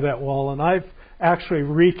running through that wall, and I've actually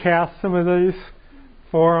recast some of these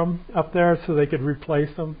for them up there so they could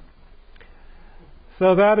replace them.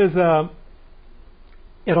 So that is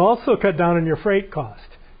it also cut down on your freight cost.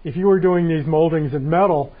 If you were doing these moldings in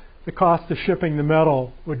metal, the cost of shipping the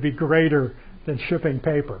metal would be greater than shipping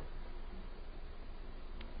paper.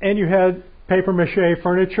 And you had paper mache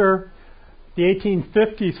furniture. The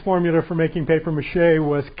 1850s formula for making paper mache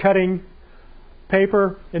was cutting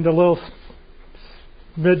paper into little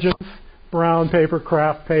midgets, brown paper,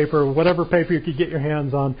 craft paper, whatever paper you could get your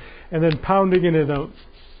hands on, and then pounding it in a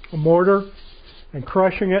mortar and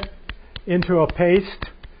crushing it into a paste.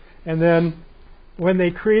 And then when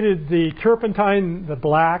they created the turpentine, the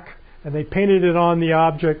black, and they painted it on the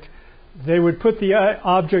object, they would put the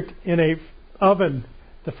object in a oven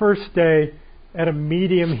the first day at a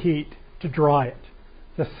medium heat to dry it.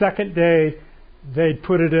 The second day, they'd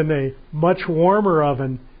put it in a much warmer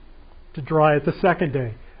oven to dry it the second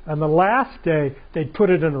day. And the last day, they'd put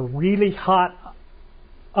it in a really hot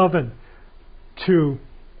oven to,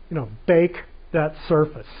 bake that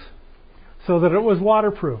surface so that it was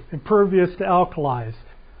waterproof, impervious to alkalis.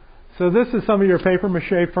 So this is some of your paper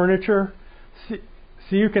mache furniture. So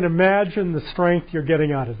you can imagine the strength you're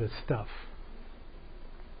getting out of this stuff.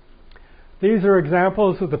 These are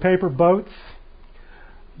examples of the paper boats.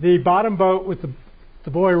 The bottom boat with the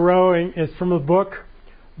boy rowing is from the book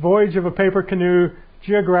Voyage of a Paper Canoe,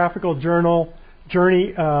 Geographical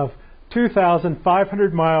Journey of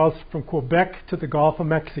 2,500 miles from Quebec to the Gulf of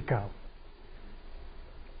Mexico.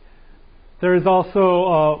 There is also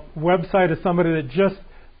a website of somebody that just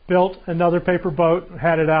built another paper boat,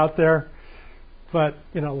 had it out there. But,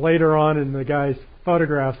 later on in the guy's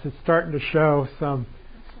photographs, it's starting to show some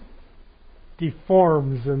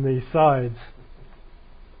deforms in the sides.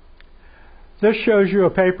 This shows you a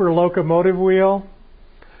paper locomotive wheel.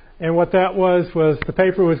 And what that was the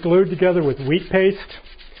paper was glued together with wheat paste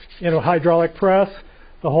in a hydraulic press,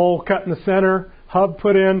 the hole cut in the center, hub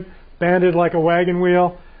put in, banded like a wagon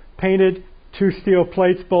wheel, painted, 2 steel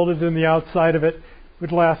plates bolted in the outside of it,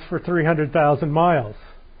 would last for 300,000 miles.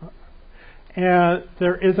 And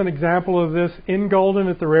there is an example of this in Golden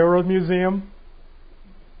at the Railroad Museum.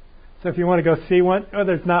 So if you want to go see one,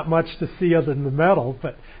 there's not much to see other than the metal,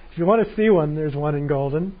 but if you want to see one, there's one in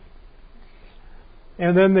Golden.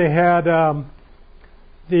 And then they had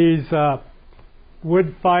these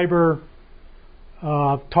wood fiber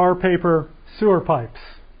tar paper sewer pipes.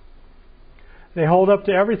 They hold up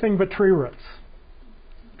to everything but tree roots.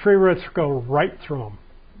 Tree roots go right through them.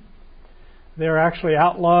 They're actually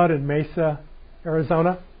outlawed in Mesa,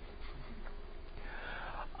 Arizona.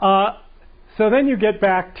 So then you get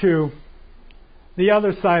back to the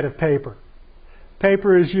other side of paper.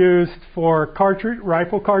 Paper is used for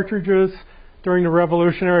rifle cartridges during the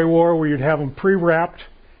Revolutionary War, where you'd have them pre-wrapped.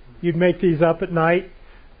 You'd make these up at night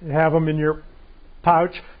and have them in your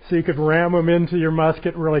pouch so you could ram them into your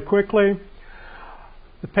musket really quickly.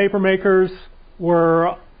 The paper makers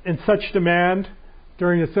were in such demand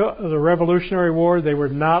during the Revolutionary War, they were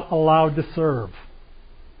not allowed to serve.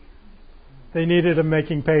 They needed them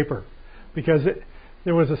making paper because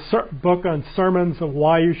there was a book on sermons of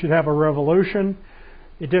why you should have a revolution.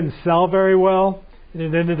 It didn't sell very well, and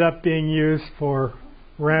it ended up being used for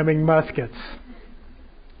ramming muskets.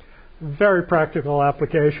 Very practical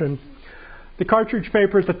application. The cartridge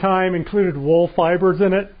paper at the time included wool fibers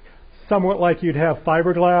in it, somewhat like you'd have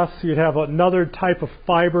fiberglass. You'd have another type of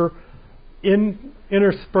fiber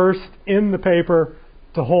interspersed in the paper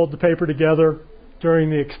to hold the paper together during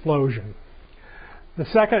the explosion.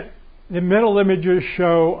 The middle images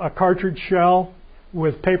show a cartridge shell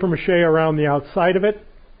with paper mache around the outside of it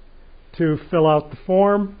to fill out the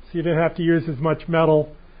form, so you didn't have to use as much metal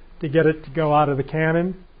to get it to go out of the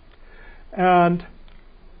cannon. And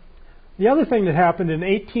the other thing that happened in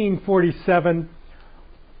 1847,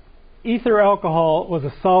 ether alcohol was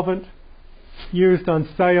a solvent used on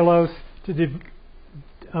cellulose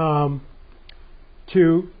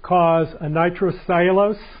to cause a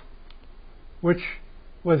nitrocellulose, which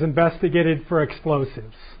was investigated for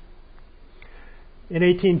explosives. In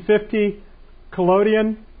 1850,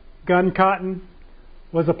 collodion, gun cotton,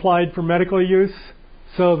 was applied for medical use,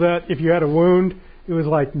 so that if you had a wound, it was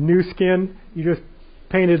like new skin. You just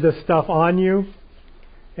painted this stuff on you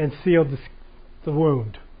and sealed the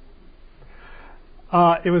wound.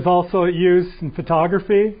 It was also used in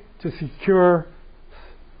photography to secure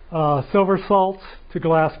silver salts to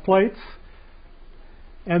glass plates.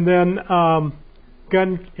 And then in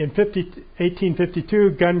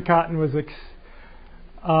 1852, gun cotton was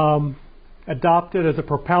adopted as a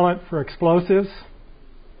propellant for explosives.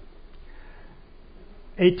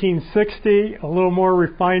 1860, a little more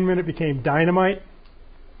refinement, it became dynamite.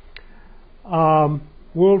 World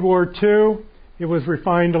War II, It was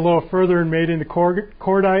refined a little further and made into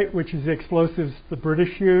cordite, which is the explosives the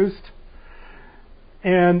British used.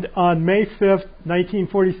 And on May 5th,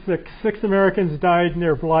 1946, 6 Americans died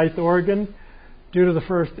near Blythe, Oregon, due to the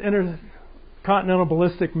first intercontinental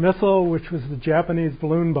ballistic missile, which was the Japanese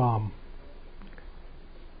balloon bomb,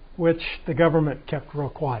 which the government kept real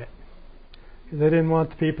quiet. They didn't want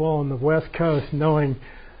the people on the West Coast knowing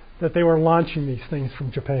that they were launching these things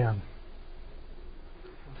from Japan.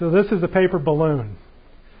 So this is a paper balloon.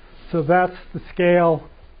 So that's the scale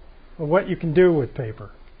of what you can do with paper.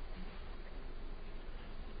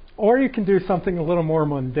 Or you can do something a little more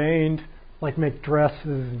mundane, like make dresses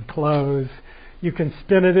and clothes. You can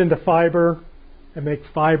spin it into fiber and make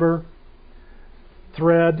fiber,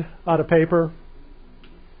 thread out of paper,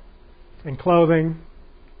 and clothing.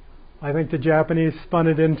 I think the Japanese spun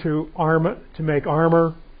it into armor to make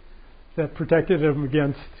armor that protected them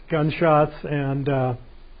against gunshots and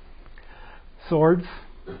swords.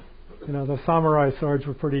 You know, the samurai swords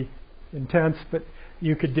were pretty intense, but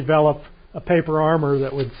you could develop a paper armor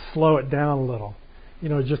that would slow it down a little, you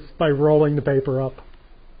know, just by rolling the paper up.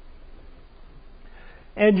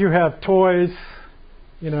 And you have toys.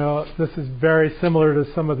 You know, this is very similar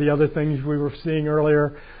to some of the other things we were seeing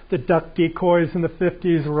earlier. The duck decoys in the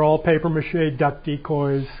 50s were all paper mache duck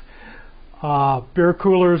decoys. Beer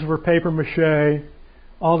coolers were paper mache.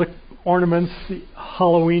 All the ornaments, the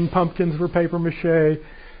Halloween pumpkins were paper mache.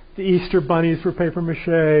 The Easter bunnies were paper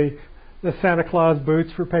mache. The Santa Claus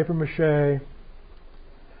boots were paper mache.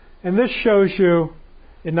 And this shows you,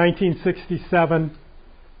 in 1967,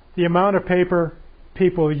 the amount of paper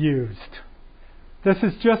people used. This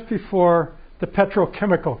is just before the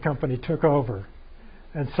petrochemical company took over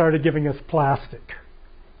and started giving us plastic.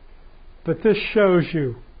 But this shows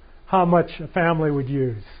you how much a family would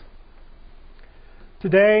use.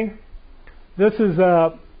 Today, this is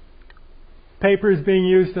paper is being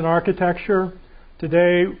used in architecture.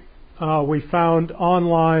 Today, we found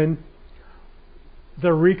online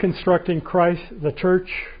they're reconstructing the church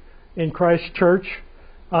in Christchurch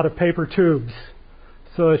out of paper tubes.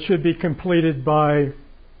 So it should be completed by, it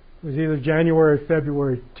was either January or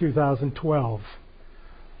February 2012.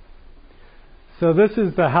 So this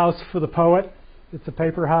is the house for the poet. It's a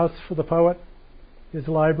paper house for the poet, his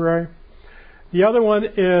library. The other one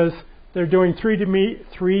is they're doing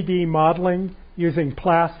 3D modeling using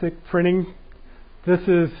plastic printing. This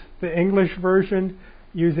is the English version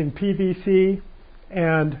using PVC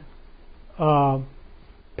and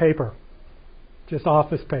paper, just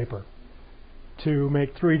office paper, to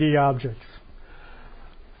make 3D objects.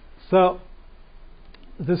 So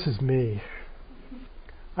this is me.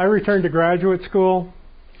 I returned to graduate school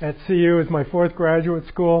at CU as my 4th graduate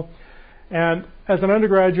school. And as an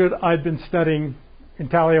undergraduate, I'd been studying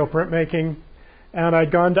intaglio printmaking. And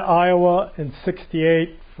I'd gone to Iowa in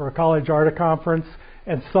 '68 for a college art conference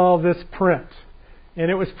and saw this print. And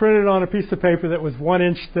it was printed on a piece of paper that was 1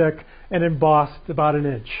 inch thick and embossed about 1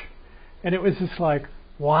 inch. And it was just like,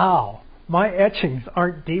 wow, my etchings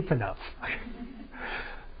aren't deep enough.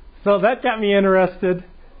 So that got me interested.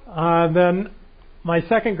 Then my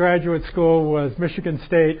second graduate school was Michigan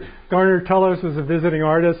State. Garner Tullers was a visiting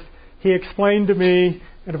artist. He explained to me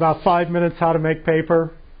in about 5 minutes how to make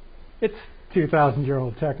paper. It's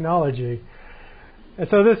 2,000-year-old technology. And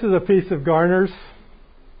so this is a piece of Garner's.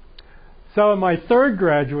 So in my third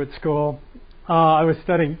graduate school, I was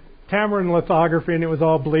studying Tamarin lithography, and it was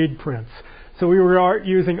all bleed prints. So we were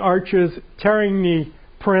using arches, tearing the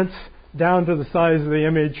prints down to the size of the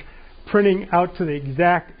image, printing out to the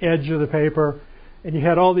exact edge of the paper, and you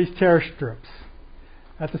had all these tear strips.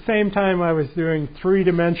 At the same time, I was doing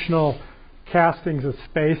 3-dimensional castings of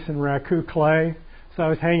space in raku clay. So I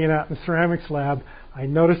was hanging out in the ceramics lab. I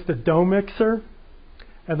noticed the dough mixer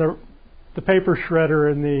and the paper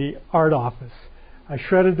shredder in the art office. I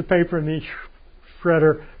shredded the paper in the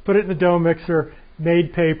shredder, put it in the dough mixer,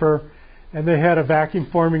 made paper, and they had a vacuum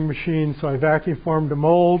forming machine, so I vacuum formed a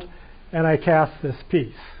mold, and I cast this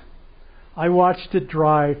piece. I watched it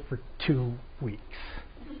dry for 2 weeks.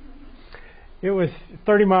 It was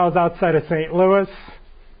 30 miles outside of St. Louis.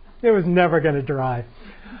 It was never going to dry.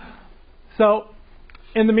 So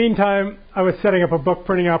in the meantime, I was setting up a book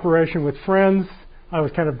printing operation with friends. I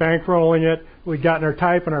was kind of bankrolling it. We'd gotten our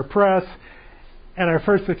type and our press, and our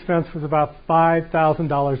first expense was about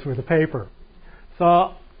 $5,000 worth of paper.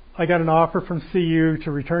 So I got an offer from CU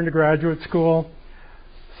to return to graduate school.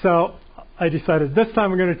 So I decided this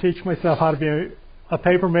time I'm going to teach myself how to be a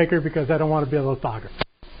paper maker because I don't want to be a lithographer.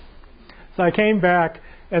 So I came back,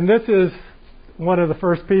 and this is one of the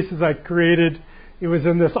first pieces I created. It was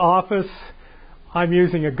in this office. I'm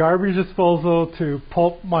using a garbage disposal to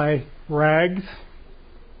pulp my rags,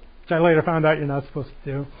 which I later found out you're not supposed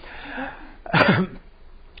to do.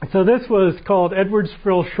 So this was called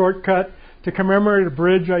Edwardsville Shortcut to commemorate a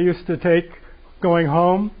bridge I used to take going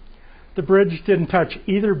home. The bridge didn't touch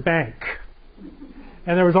either bank.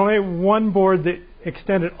 And there was only one board that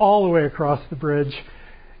extended all the way across the bridge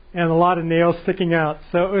and a lot of nails sticking out.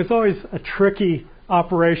 So it was always a tricky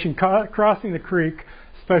operation crossing the creek,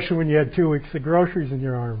 especially when you had 2 weeks of groceries in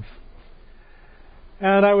your arms.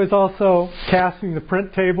 And I was also casting the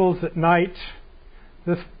print tables at night.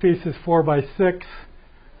 This piece is 4 by 6,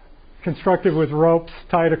 constructed with ropes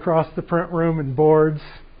tied across the print room and boards.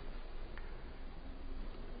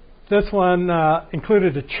 This one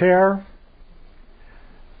included a chair.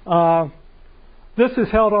 This is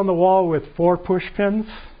held on the wall with 4 push pins,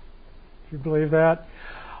 if you believe that.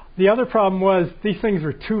 The other problem was these things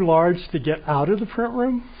were too large to get out of the print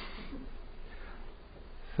room.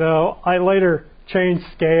 So I later changed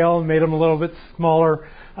scale and made them a little bit smaller.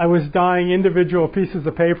 I was dyeing individual pieces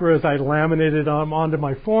of paper as I laminated them onto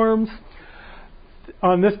my forms.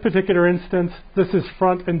 On this particular instance, this is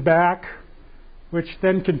front and back, which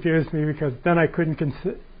then confused me because then I couldn't think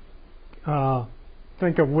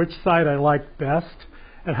of which side I liked best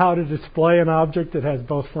and how to display an object that has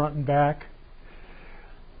both front and back.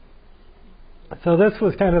 So this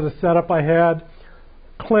was kind of the setup I had.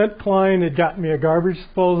 Clint Klein had gotten me a garbage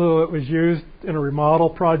disposal that was used in a remodel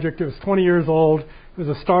project. It was 20 years old. It was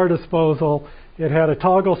a star disposal. It had a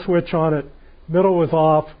toggle switch on it. Middle was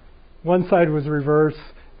off. One side was reverse.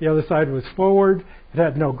 The other side was forward. It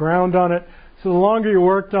had no ground on it. So the longer you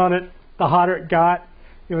worked on it, the hotter it got.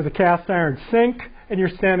 It was a cast iron sink, and you're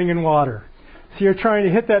standing in water. So you're trying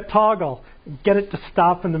to hit that toggle and get it to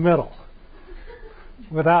stop in the middle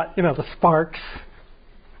without, the sparks.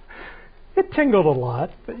 It tingled a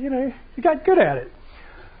lot, but, you got good at it.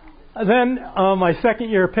 Then my second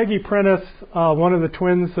year, Peggy Prentice, one of the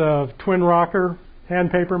twins of Twin Rocker,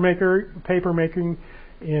 hand paper making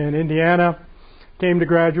in Indiana, came to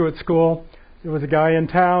graduate school. There was a guy in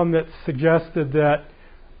town that suggested that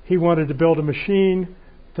he wanted to build a machine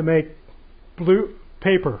to make blue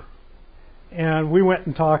paper. And we went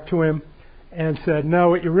and talked to him and said, no,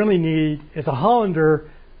 what you really need is a Hollander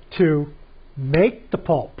to make the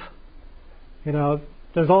pulp.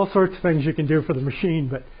 There's all sorts of things you can do for the machine,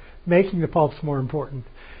 but making the pulp's more important.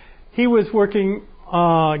 He was working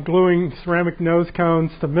gluing ceramic nose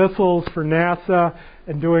cones to missiles for NASA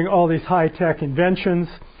and doing all these high-tech inventions.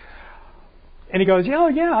 And he goes,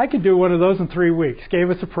 yeah, I could do one of those in 3 weeks. Gave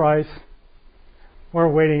us a price. We're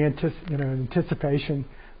waiting in anticipation.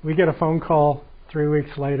 We get a phone call 3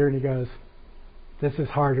 weeks later, and he goes, this is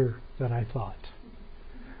harder than I thought.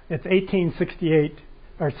 It's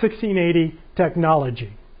 1680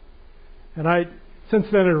 technology. And I, since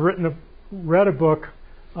then, had read a book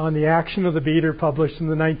on the action of the beater published in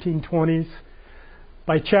the 1920s.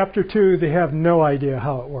 By chapter 2, they have no idea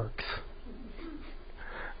how it works.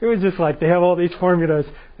 It was just like they have all these formulas,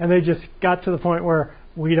 and they just got to the point where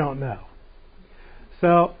we don't know.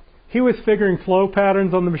 So he was figuring flow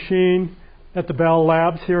patterns on the machine at the Bell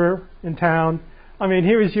Labs here in town. I mean,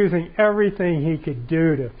 he was using everything he could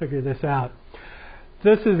do to figure this out.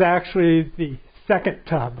 This is actually the second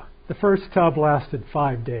tub. The first tub lasted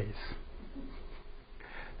 5 days.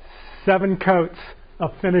 7 coats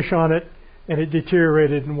of finish on it, and it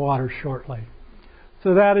deteriorated in water shortly.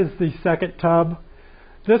 So that is the second tub.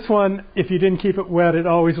 This one, if you didn't keep it wet, it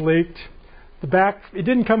always leaked. It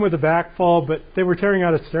didn't come with a backfall, but they were tearing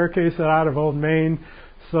out a staircase out of Old Main.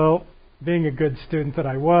 So, being a good student that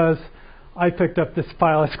I was, I picked up this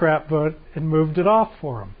pile of scrapbook and moved it off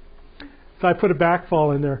for them. So I put a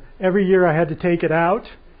backfall in there. Every year I had to take it out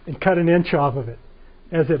and cut an inch off of it.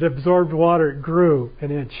 As it absorbed water, it grew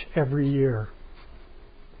an inch every year.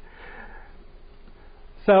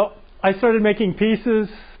 So I started making pieces.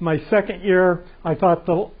 My second year, I thought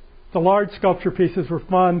the large sculpture pieces were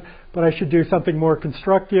fun, but I should do something more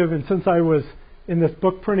constructive. And since I was in this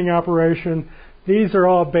book printing operation, these are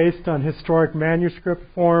all based on historic manuscript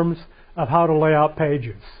forms of how to lay out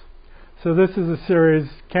pages. So this is a series,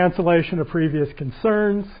 Cancellation of Previous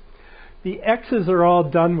Concerns. The X's are all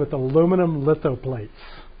done with aluminum lithoplates.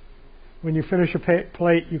 When you finish a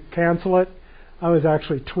plate, you cancel it. I was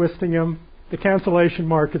actually twisting them. The cancellation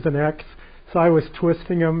mark is an X, so I was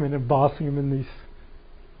twisting them and embossing them in these.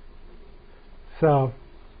 So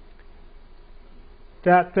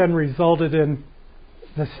that then resulted in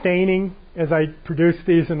the staining as I produced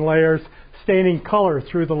these in layers, staining color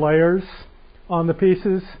through the layers on the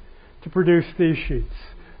pieces to produce these sheets.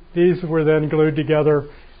 These were then glued together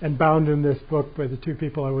and bound in this book by the 2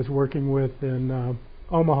 people I was working with in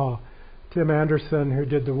Omaha Tim Anderson, who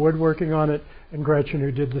did the woodworking on it, and Gretchen,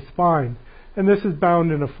 who did the spine. And this is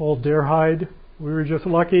bound in a full deer hide. We were just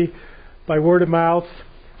lucky, by word of mouth,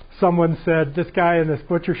 someone said, this guy in this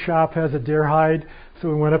butcher shop has a deer hide. So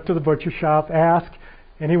we went up to the butcher shop, asked,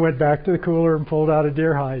 and he went back to the cooler and pulled out a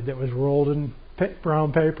deer hide that was rolled in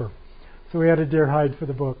brown paper. So we had a deer hide for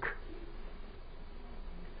the book.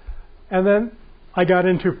 And then I got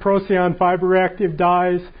into Procyon fiber reactive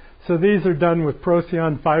dyes. So these are done with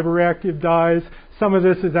Procyon fiber reactive dyes. Some of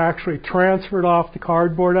this is actually transferred off the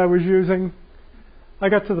cardboard I was using. I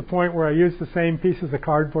got to the point where I used the same pieces of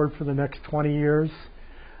cardboard for the next 20 years.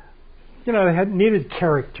 You know, they needed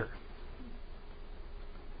character.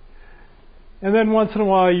 And then once in a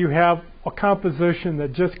while you have a composition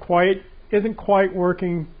that just isn't quite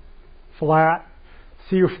working flat,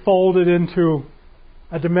 so you fold it into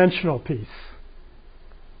a dimensional piece.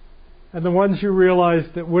 And the ones you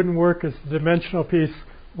realized that wouldn't work as the dimensional piece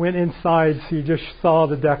went inside, so you just saw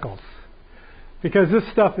the decals. Because this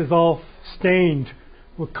stuff is all stained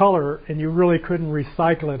with color, and you really couldn't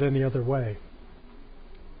recycle it any other way.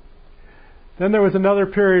 Then there was another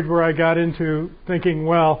period where I got into thinking,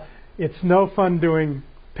 well, it's no fun doing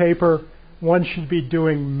paper. One should be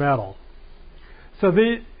doing metal. So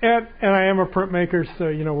and I am a printmaker, so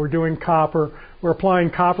you know we're doing copper. We're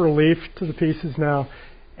applying copper leaf to the pieces now,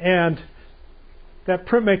 and that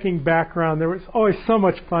printmaking background, there was always so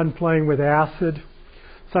much fun playing with acid.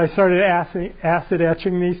 So I started acid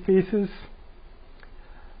etching these pieces,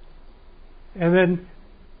 and then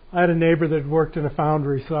I had a neighbor that worked in a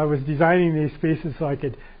foundry, so I was designing these pieces so I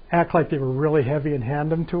could act like they were really heavy and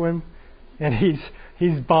hand them to him. And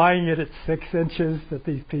he's buying it at 6 inches, that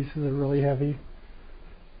these pieces are really heavy.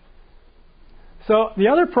 So the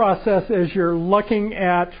other process is you're looking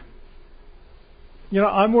at, you know,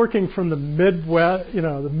 I'm working from the Midwest, you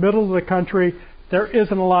know, the middle of the country. There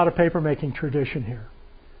isn't a lot of paper making tradition here,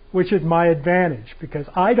 which is my advantage because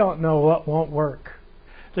I don't know what won't work.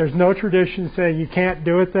 There's no tradition saying you can't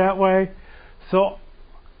do it that way. So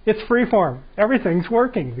it's freeform. Everything's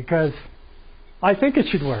working because I think it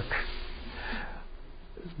should work.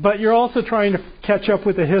 But you're also trying to catch up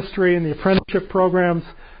with the history and the apprenticeship programs.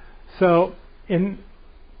 So in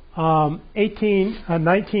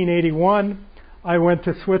 1981, I went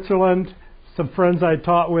to Switzerland. Some friends I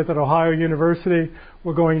taught with at Ohio University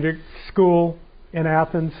were going to school in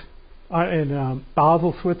Athens, in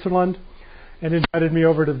Basel, Switzerland, and invited me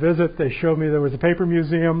over to visit. They showed me there was a paper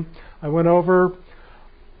museum. I went over.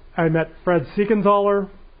 I met Fred Siegenthaler,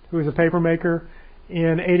 who was a paper maker.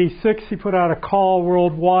 In '86, he put out a call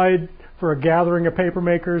worldwide for a gathering of paper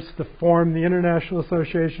makers to form the International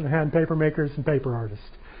Association of Hand Paper Makers and Paper Artists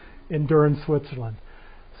in Durham, Switzerland.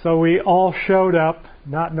 So we all showed up,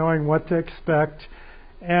 not knowing what to expect,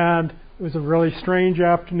 and it was a really strange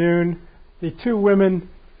afternoon. The two women,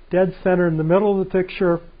 dead center in the middle of the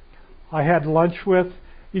picture, I had lunch with.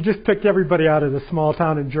 You just picked everybody out of the small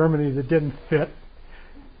town in Germany that didn't fit,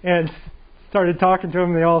 and started talking to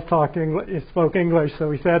them. They all spoke English, so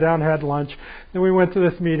we sat down and had lunch. Then we went to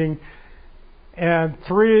this meeting, and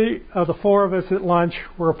 3 of the 4 of us at lunch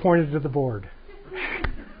were appointed to the board.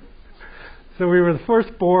 So we were the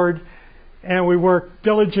first board, and we worked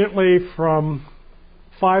diligently from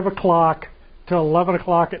 5 o'clock till 11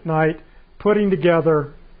 o'clock at night, putting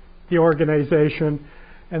together the organization.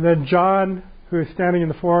 And then John, who is standing in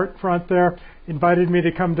the front there, invited me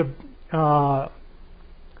to come to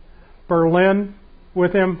Berlin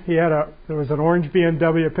with him. There was an orange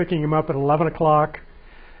BMW picking him up at 11 o'clock,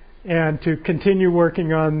 and to continue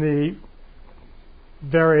working on the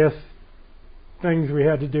various things we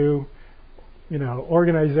had to do, you know,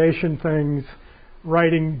 organization things,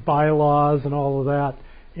 writing bylaws and all of that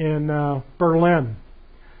in Berlin.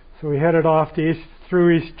 So we headed off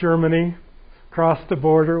through East Germany, across the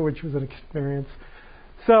border, which was an experience.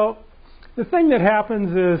 So the thing that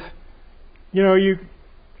happens is, you know,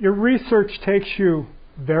 your research takes you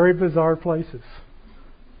very bizarre places.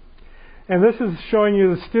 And this is showing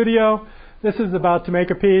you the studio. This is about to make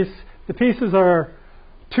a piece. The pieces are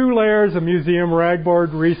 2 layers of museum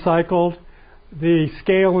ragboard recycled. The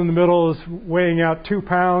scale in the middle is weighing out 2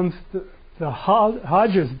 pounds. The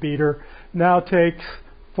Hodges beater now takes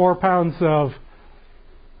 4 pounds of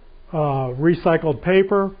recycled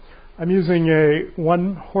paper. I'm using a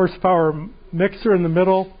 1 horsepower mixer in the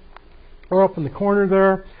middle or up in the corner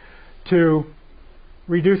there to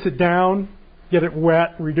reduce it down, get it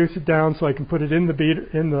wet, reduce it down so I can put it in the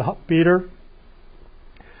beater.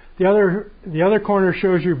 The other corner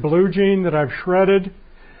shows you blue jean that I've shredded.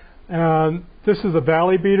 This is a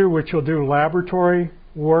valley beater which will do laboratory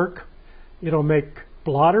work. It'll make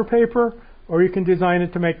blotter paper or you can design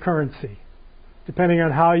it to make currency, depending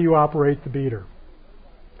on how you operate the beater.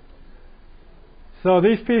 So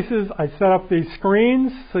these pieces, I set up these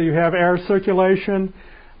screens so you have air circulation.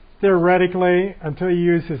 Theoretically, until you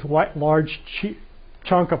use this large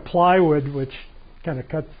chunk of plywood, which kind of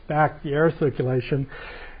cuts back the air circulation.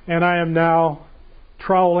 And I am now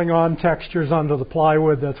troweling on textures onto the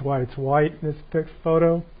plywood. That's why it's white in this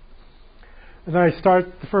photo. And then I start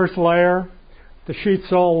the first layer. The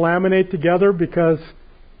sheets all laminate together because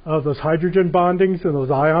of those hydrogen bondings and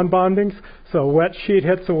those ion bondings. So a wet sheet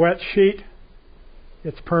hits a wet sheet.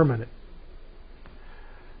 It's permanent.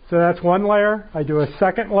 So that's one layer. I do a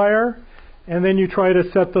second layer, and then you try to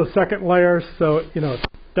set those second layers so it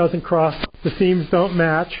doesn't cross, the seams don't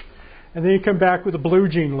match. And then you come back with a blue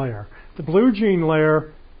jean layer. The blue jean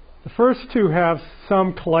layer, the first two have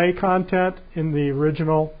some clay content in the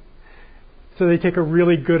original, so they take a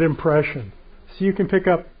really good impression. So you can pick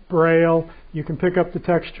up braille, you can pick up the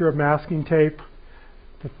texture of masking tape.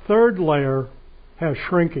 The third layer has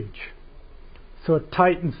shrinkage, so it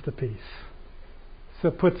tightens the piece. So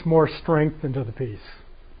it puts more strength into the piece.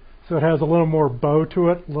 So it has a little more bow to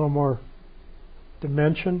it, a little more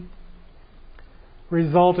dimension,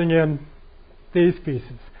 resulting in these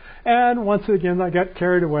pieces. And once again, I got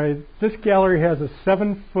carried away. This gallery has a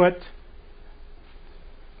 7-foot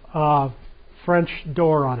French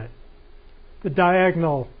door on it. The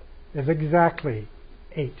diagonal is exactly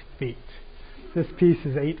 8 feet. This piece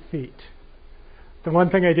is 8 feet. The one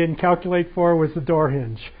thing I didn't calculate for was the door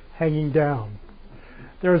hinge hanging down.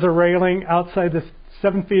 There's a railing outside this,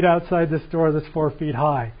 7 feet outside this door that's 4 feet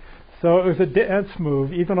high. So it was a dance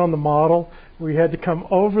move. Even on the model, we had to come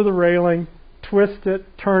over the railing, twist it,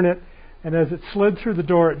 turn it, and as it slid through the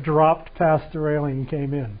door, it dropped past the railing and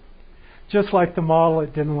came in. Just like the model,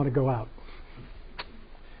 it didn't want to go out.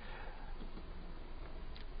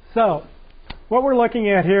 So what we're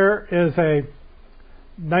looking at here is a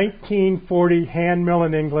 1940 hand mill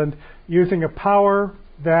in England using a power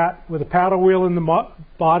vat with a paddle wheel in the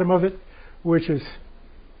bottom of it, which is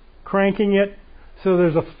cranking it so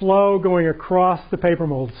there's a flow going across the paper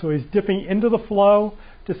mold. So he's dipping into the flow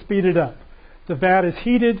to speed it up. The vat is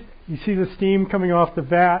heated. You see the steam coming off the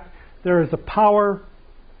vat. There is a power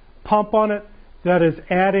pump on it that is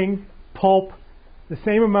adding pulp, the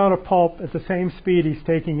same amount of pulp at the same speed he's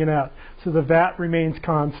taking it out. So the vat remains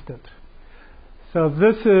constant. So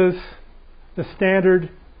this is the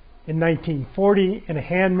standard in 1940 in a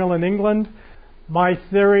hand mill in England. My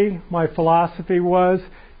theory, my philosophy was,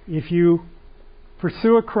 if you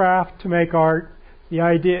pursue a craft to make art, the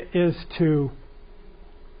idea is to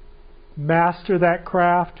master that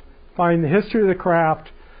craft, find the history of the craft,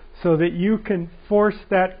 so that you can force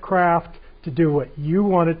that craft to do what you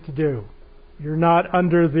want it to do. You're not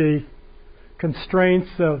under the constraints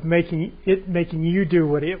of making you do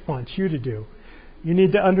what it wants you to do. You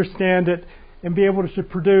need to understand it and be able to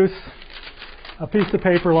produce a piece of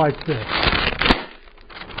paper like this.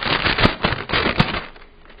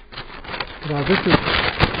 Now this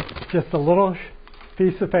is just a little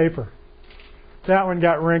piece of paper. That one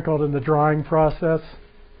got wrinkled in the drying process.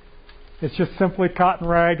 It's just simply cotton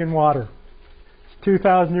rag and water. It's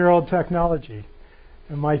 2,000-year-old technology.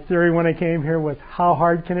 And my theory when I came here was, how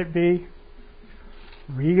hard can it be?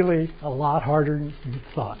 Really a lot harder than you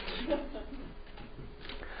thought.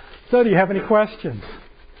 So do you have any questions?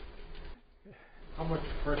 How much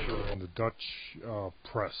pressure on the Dutch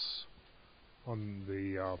press, on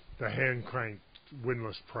the hand cranked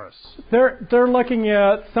windlass press? They're looking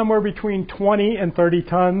at somewhere between 20 and 30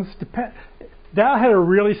 tons. That had a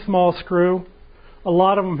really small screw. A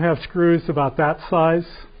lot of them have screws about that size.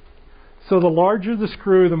 So the larger the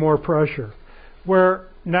screw, the more pressure. Where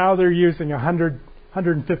now they're using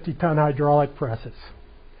 150 ton hydraulic presses.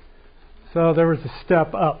 So there was a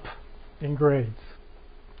step up in grades.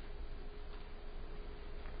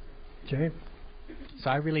 James?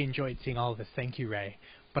 So I really enjoyed seeing all of this. Thank you, Ray.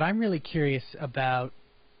 But I'm really curious about,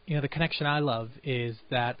 the connection I love is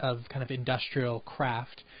that of kind of industrial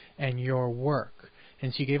craft and your work.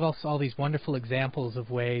 And so you gave us all these wonderful examples of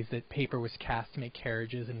ways that paper was cast to make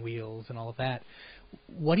carriages and wheels and all of that.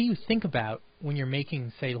 What do you think about when you're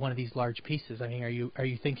making, say, one of these large pieces? I mean, are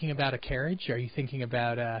you thinking about a carriage? Are you thinking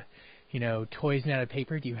about toys made out of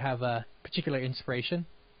paper? Do you have a particular inspiration?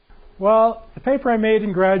 Well, the paper I made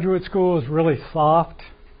in graduate school is really soft,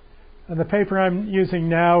 and the paper I'm using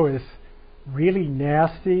now is really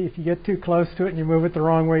nasty. If you get too close to it and you move it the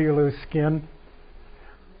wrong way, you lose skin.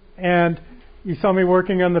 And you saw me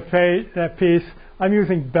working on that piece. I'm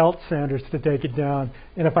using belt sanders to take it down,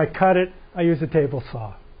 and if I cut it, I use a table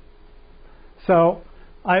saw. So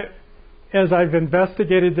as I've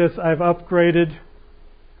investigated this, I've upgraded.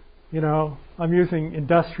 You know, I'm using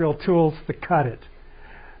industrial tools to cut it.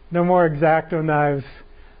 No more X-Acto knives.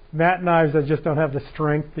 Mat knives, I just don't have the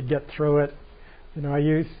strength to get through it. You know, I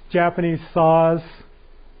use Japanese saws.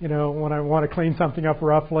 You know, when I want to clean something up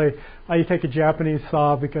roughly, I take a Japanese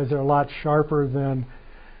saw because they're a lot sharper than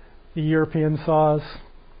the European saws.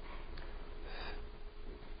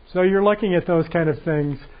 So you're looking at those kind of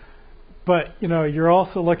things, but you know, you're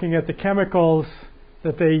also looking at the chemicals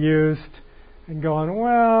that they used and going,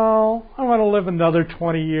 well, I want to live another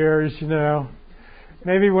 20 years, you know.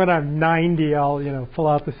 Maybe when I'm 90, I'll, you know, pull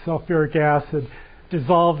out the sulfuric acid,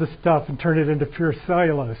 dissolve the stuff, and turn it into pure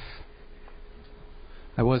cellulose.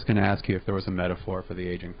 I was going to ask you if there was a metaphor for the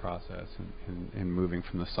aging process and moving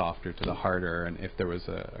from the softer to the harder, and if there was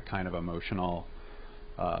a kind of emotional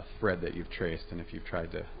thread that you've traced, and if you've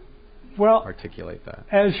tried to articulate that.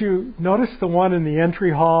 As you notice the one in the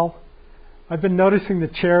entry hall, I've been noticing the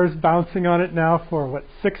chairs bouncing on it now for,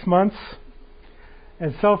 6 months?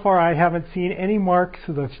 And so far I haven't seen any marks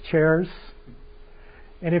of those chairs.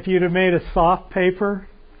 And if you'd have made a soft paper,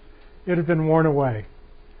 it would have been worn away.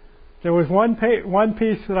 There was one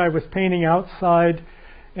piece that I was painting outside,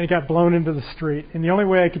 and it got blown into the street. And the only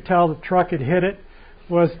way I could tell the truck had hit it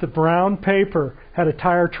was the brown paper had a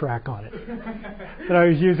tire track on it that I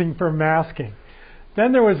was using for masking.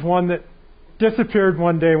 Then there was one that disappeared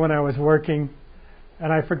one day when I was working,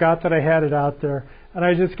 and I forgot that I had it out there. And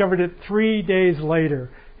I discovered it 3 days later.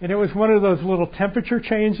 And it was one of those little temperature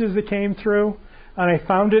changes that came through, and I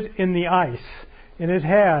found it in the ice. And it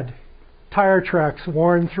had tire tracks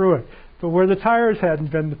worn through it. But where the tires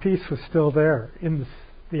hadn't been, the piece was still there in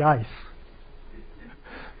the ice.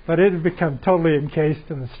 But it had become totally encased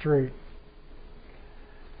in the street.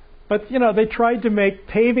 But, you know, they tried to make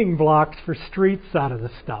paving blocks for streets out of the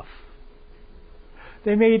stuff.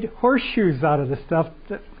 They made horseshoes out of the stuff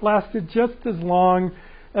that lasted just as long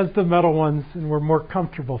as the metal ones and were more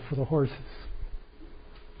comfortable for the horses.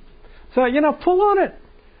 So, you know, pull on it.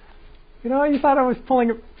 You know, you thought I was pulling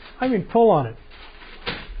it. I mean, pull on it.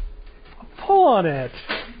 Pull on it.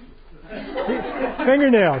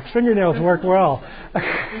 Fingernails work well.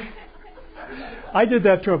 I did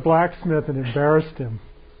that to a blacksmith and embarrassed him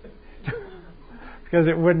because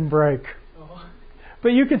it wouldn't break.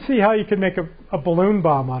 But you can see how you could make a balloon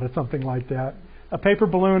bomb out of something like that, a paper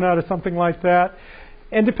balloon out of something like that.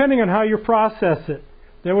 And depending on how you process it,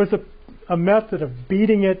 there was a method of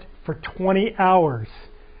beating it for 20 hours.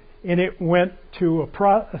 And it went to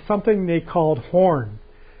something they called horn.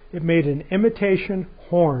 It made an imitation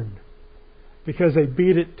horn because they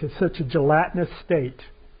beat it to such a gelatinous state.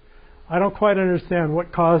 I don't quite understand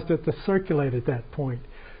what caused it to circulate at that point.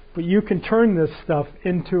 But you can turn this stuff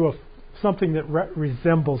into something that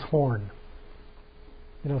resembles horn.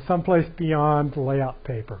 You know, someplace beyond layout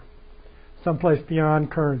paper. Someplace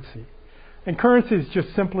beyond currency. And currency is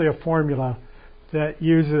just simply a formula that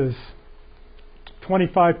uses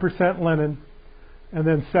 25% linen and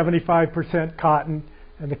then 75% cotton,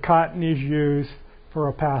 and the cotton is used for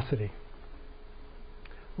opacity.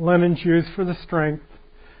 Linen's used for the strength,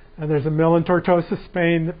 and there's a mill in Tortosa,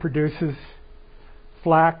 Spain that produces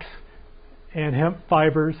flax and hemp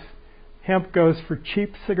fibers. Hemp goes for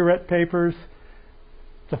cheap cigarette papers.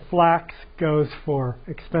 The flax goes for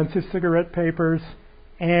expensive cigarette papers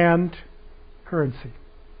and currency.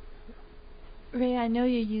 Ray, I know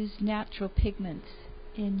you use natural pigments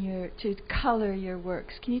to color your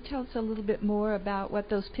works. Can you tell us a little bit more about what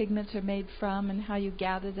those pigments are made from and how you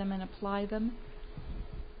gather them and apply them?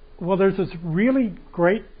 Well, there's this really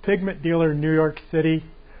great pigment dealer in New York City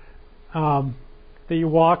that you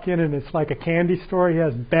walk in and it's like a candy store. He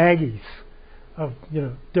has baggies of, you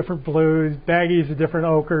know, different blues, baggies of different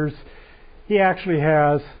ochres. He actually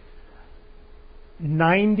has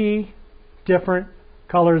 90 different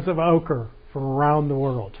colors of ochre from around the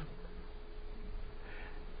world.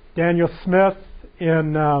 Daniel Smith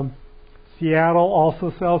in Seattle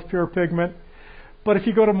also sells pure pigment. But if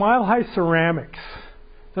you go to Mile High Ceramics,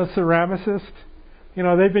 the ceramicists, you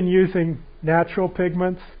know, they've been using natural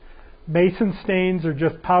pigments. Mason stains are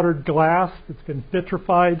just powdered glass that's been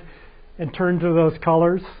vitrified and turned to those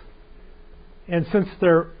colors. And since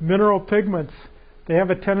they're mineral pigments, they have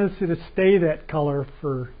a tendency to stay that color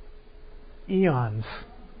for eons.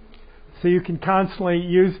 So you can constantly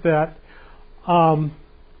use that.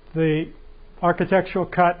 The architectural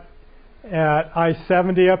cut at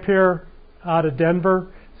I-70 up here out of Denver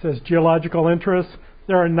says geological interest.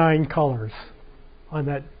 There are 9 colors on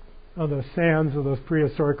those sands of those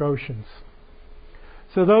prehistoric oceans.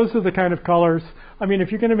 So those are the kind of colors. I mean,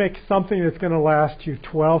 if you're going to make something that's going to last you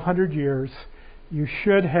 1,200 years, you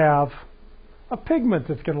should have a pigment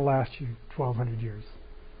that's going to last you 1,200 years.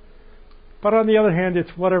 But on the other hand, it's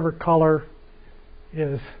whatever color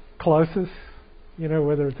is closest, you know,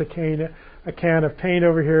 whether it's a can of paint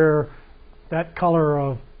over here, that color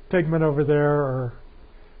of pigment over there, or,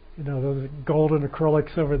 you know, those golden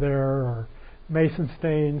acrylics over there, or mason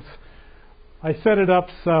stains. I set it up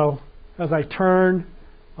so as I turn,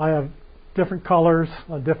 I have different colors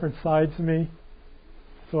on different sides of me,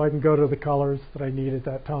 so I can go to the colors that I need at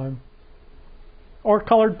that time. Or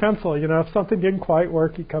colored pencil, you know, if something didn't quite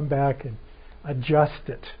work, you come back and adjust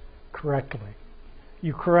it correctly.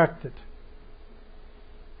 You correct it.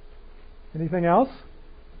 Anything else?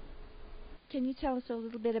 Can you tell us a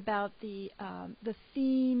little bit about the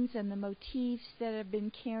themes and the motifs that have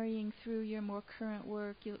been carrying through your more current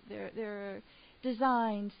work? There are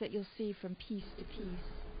designs that you'll see from piece to piece.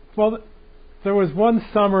 Well, there was one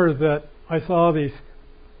summer that I saw these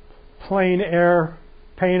plein air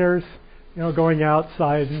painters, you know, going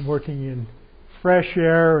outside and working in fresh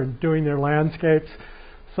air and doing their landscapes.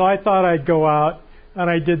 So I thought I'd go out, and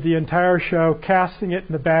I did the entire show, casting it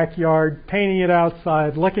in the backyard, painting it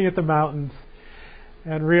outside, looking at the mountains,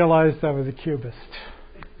 and realized I was a cubist.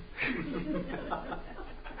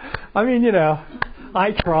 I mean, you know,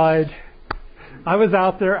 I tried. I was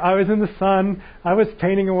out there. I was in the sun. I was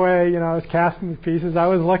painting away. You know, I was casting the pieces. I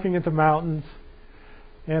was looking at the mountains,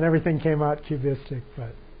 and everything came out cubistic.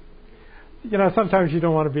 But, you know, sometimes you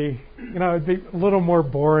don't want to be, you know, it'd be a little more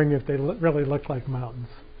boring if they really looked like mountains.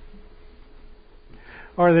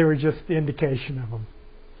 Or they were just the indication of them.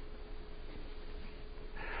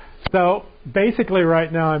 So basically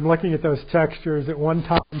right now I'm looking at those textures. At one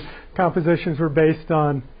time, compositions were based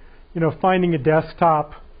on, you know, finding a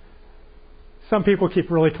desktop. Some people keep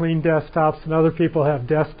really clean desktops, and other people have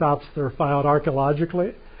desktops that are filed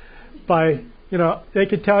archaeologically. By, you know, they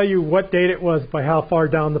could tell you what date it was by how far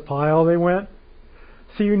down the pile they went.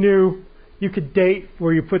 So you knew, you could date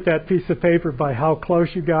where you put that piece of paper by how close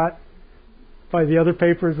you got by the other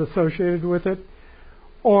papers associated with it.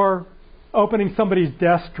 Or opening somebody's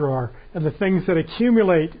desk drawer and the things that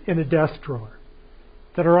accumulate in a desk drawer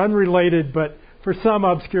that are unrelated, but for some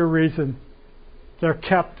obscure reason they're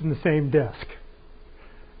kept in the same desk.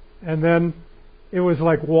 And then it was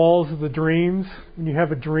like walls of the dreams. When you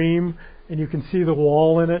have a dream and you can see the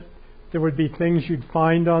wall in it, there would be things you'd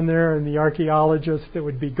find on there, and the archaeologists that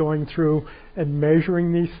would be going through and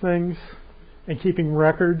measuring these things and keeping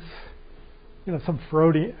records. You know, some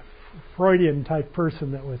Freudian type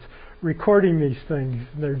person that was recording these things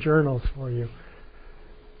in their journals for you.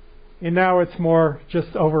 And now it's more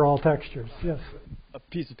just overall textures. Yes? A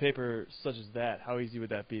piece of paper such as that, how easy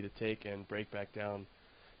would that be to take and break back down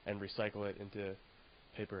and recycle it into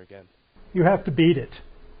paper again? You have to beat it.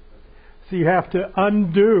 So you have to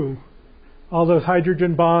undo all those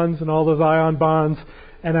hydrogen bonds and all those ion bonds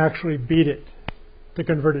and actually beat it to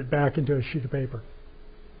convert it back into a sheet of paper.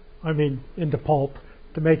 I mean, into pulp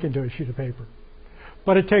to make into a sheet of paper.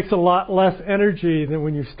 But it takes a lot less energy than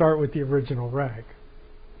when you start with the original rag.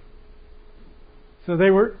 So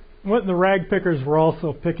the rag pickers were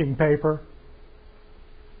also picking paper.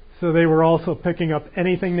 So they were also picking up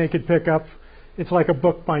anything they could pick up. It's like a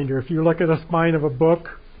bookbinder. If you look at a spine of a book,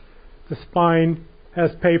 the spine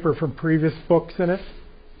has paper from previous books in it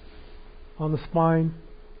on the spine.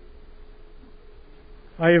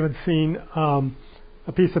 I even seen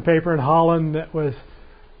a piece of paper in Holland that was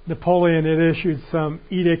Napoleon had issued some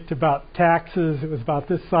edict about taxes. It was about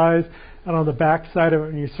this size, and on the back side of it,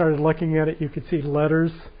 when you started looking at it, you could see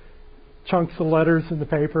letters, chunks of letters in the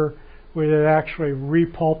paper, where they'd actually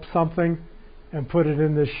repulp something and put it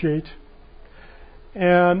in this sheet.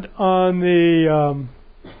 And on the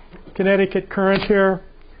Connecticut Current here,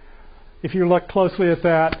 if you look closely at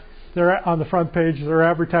that, they're on the front page, they're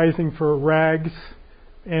advertising for rags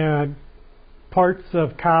and parts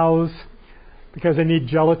of cows because they need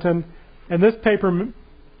gelatin. And this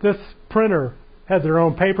printer had their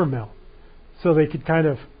own paper mill, so they could kind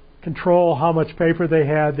of control how much paper they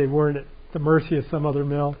had. They weren't at the mercy of some other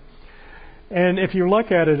mill. And if you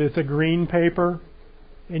look at it, it's a green paper,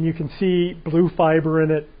 and you can see blue fiber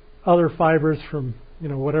in it, other fibers from, you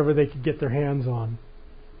know, whatever they could get their hands on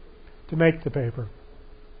to make the paper.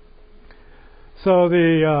 So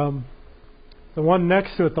the one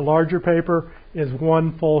next to it, the larger paper, is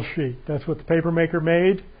one full sheet. That's what the paper maker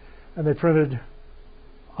made, and they printed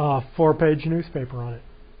a 4-page newspaper on it.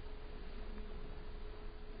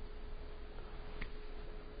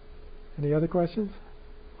 Any other questions?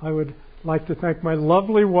 I would like to thank my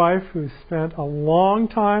lovely wife who spent a long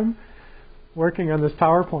time working on this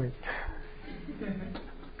PowerPoint.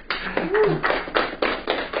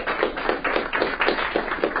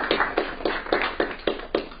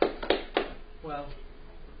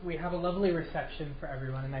 we have a lovely reception for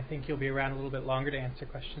everyone, and I think you'll be around a little bit longer to answer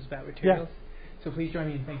questions about materials. So please join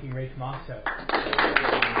me in thanking Ray Tomasso.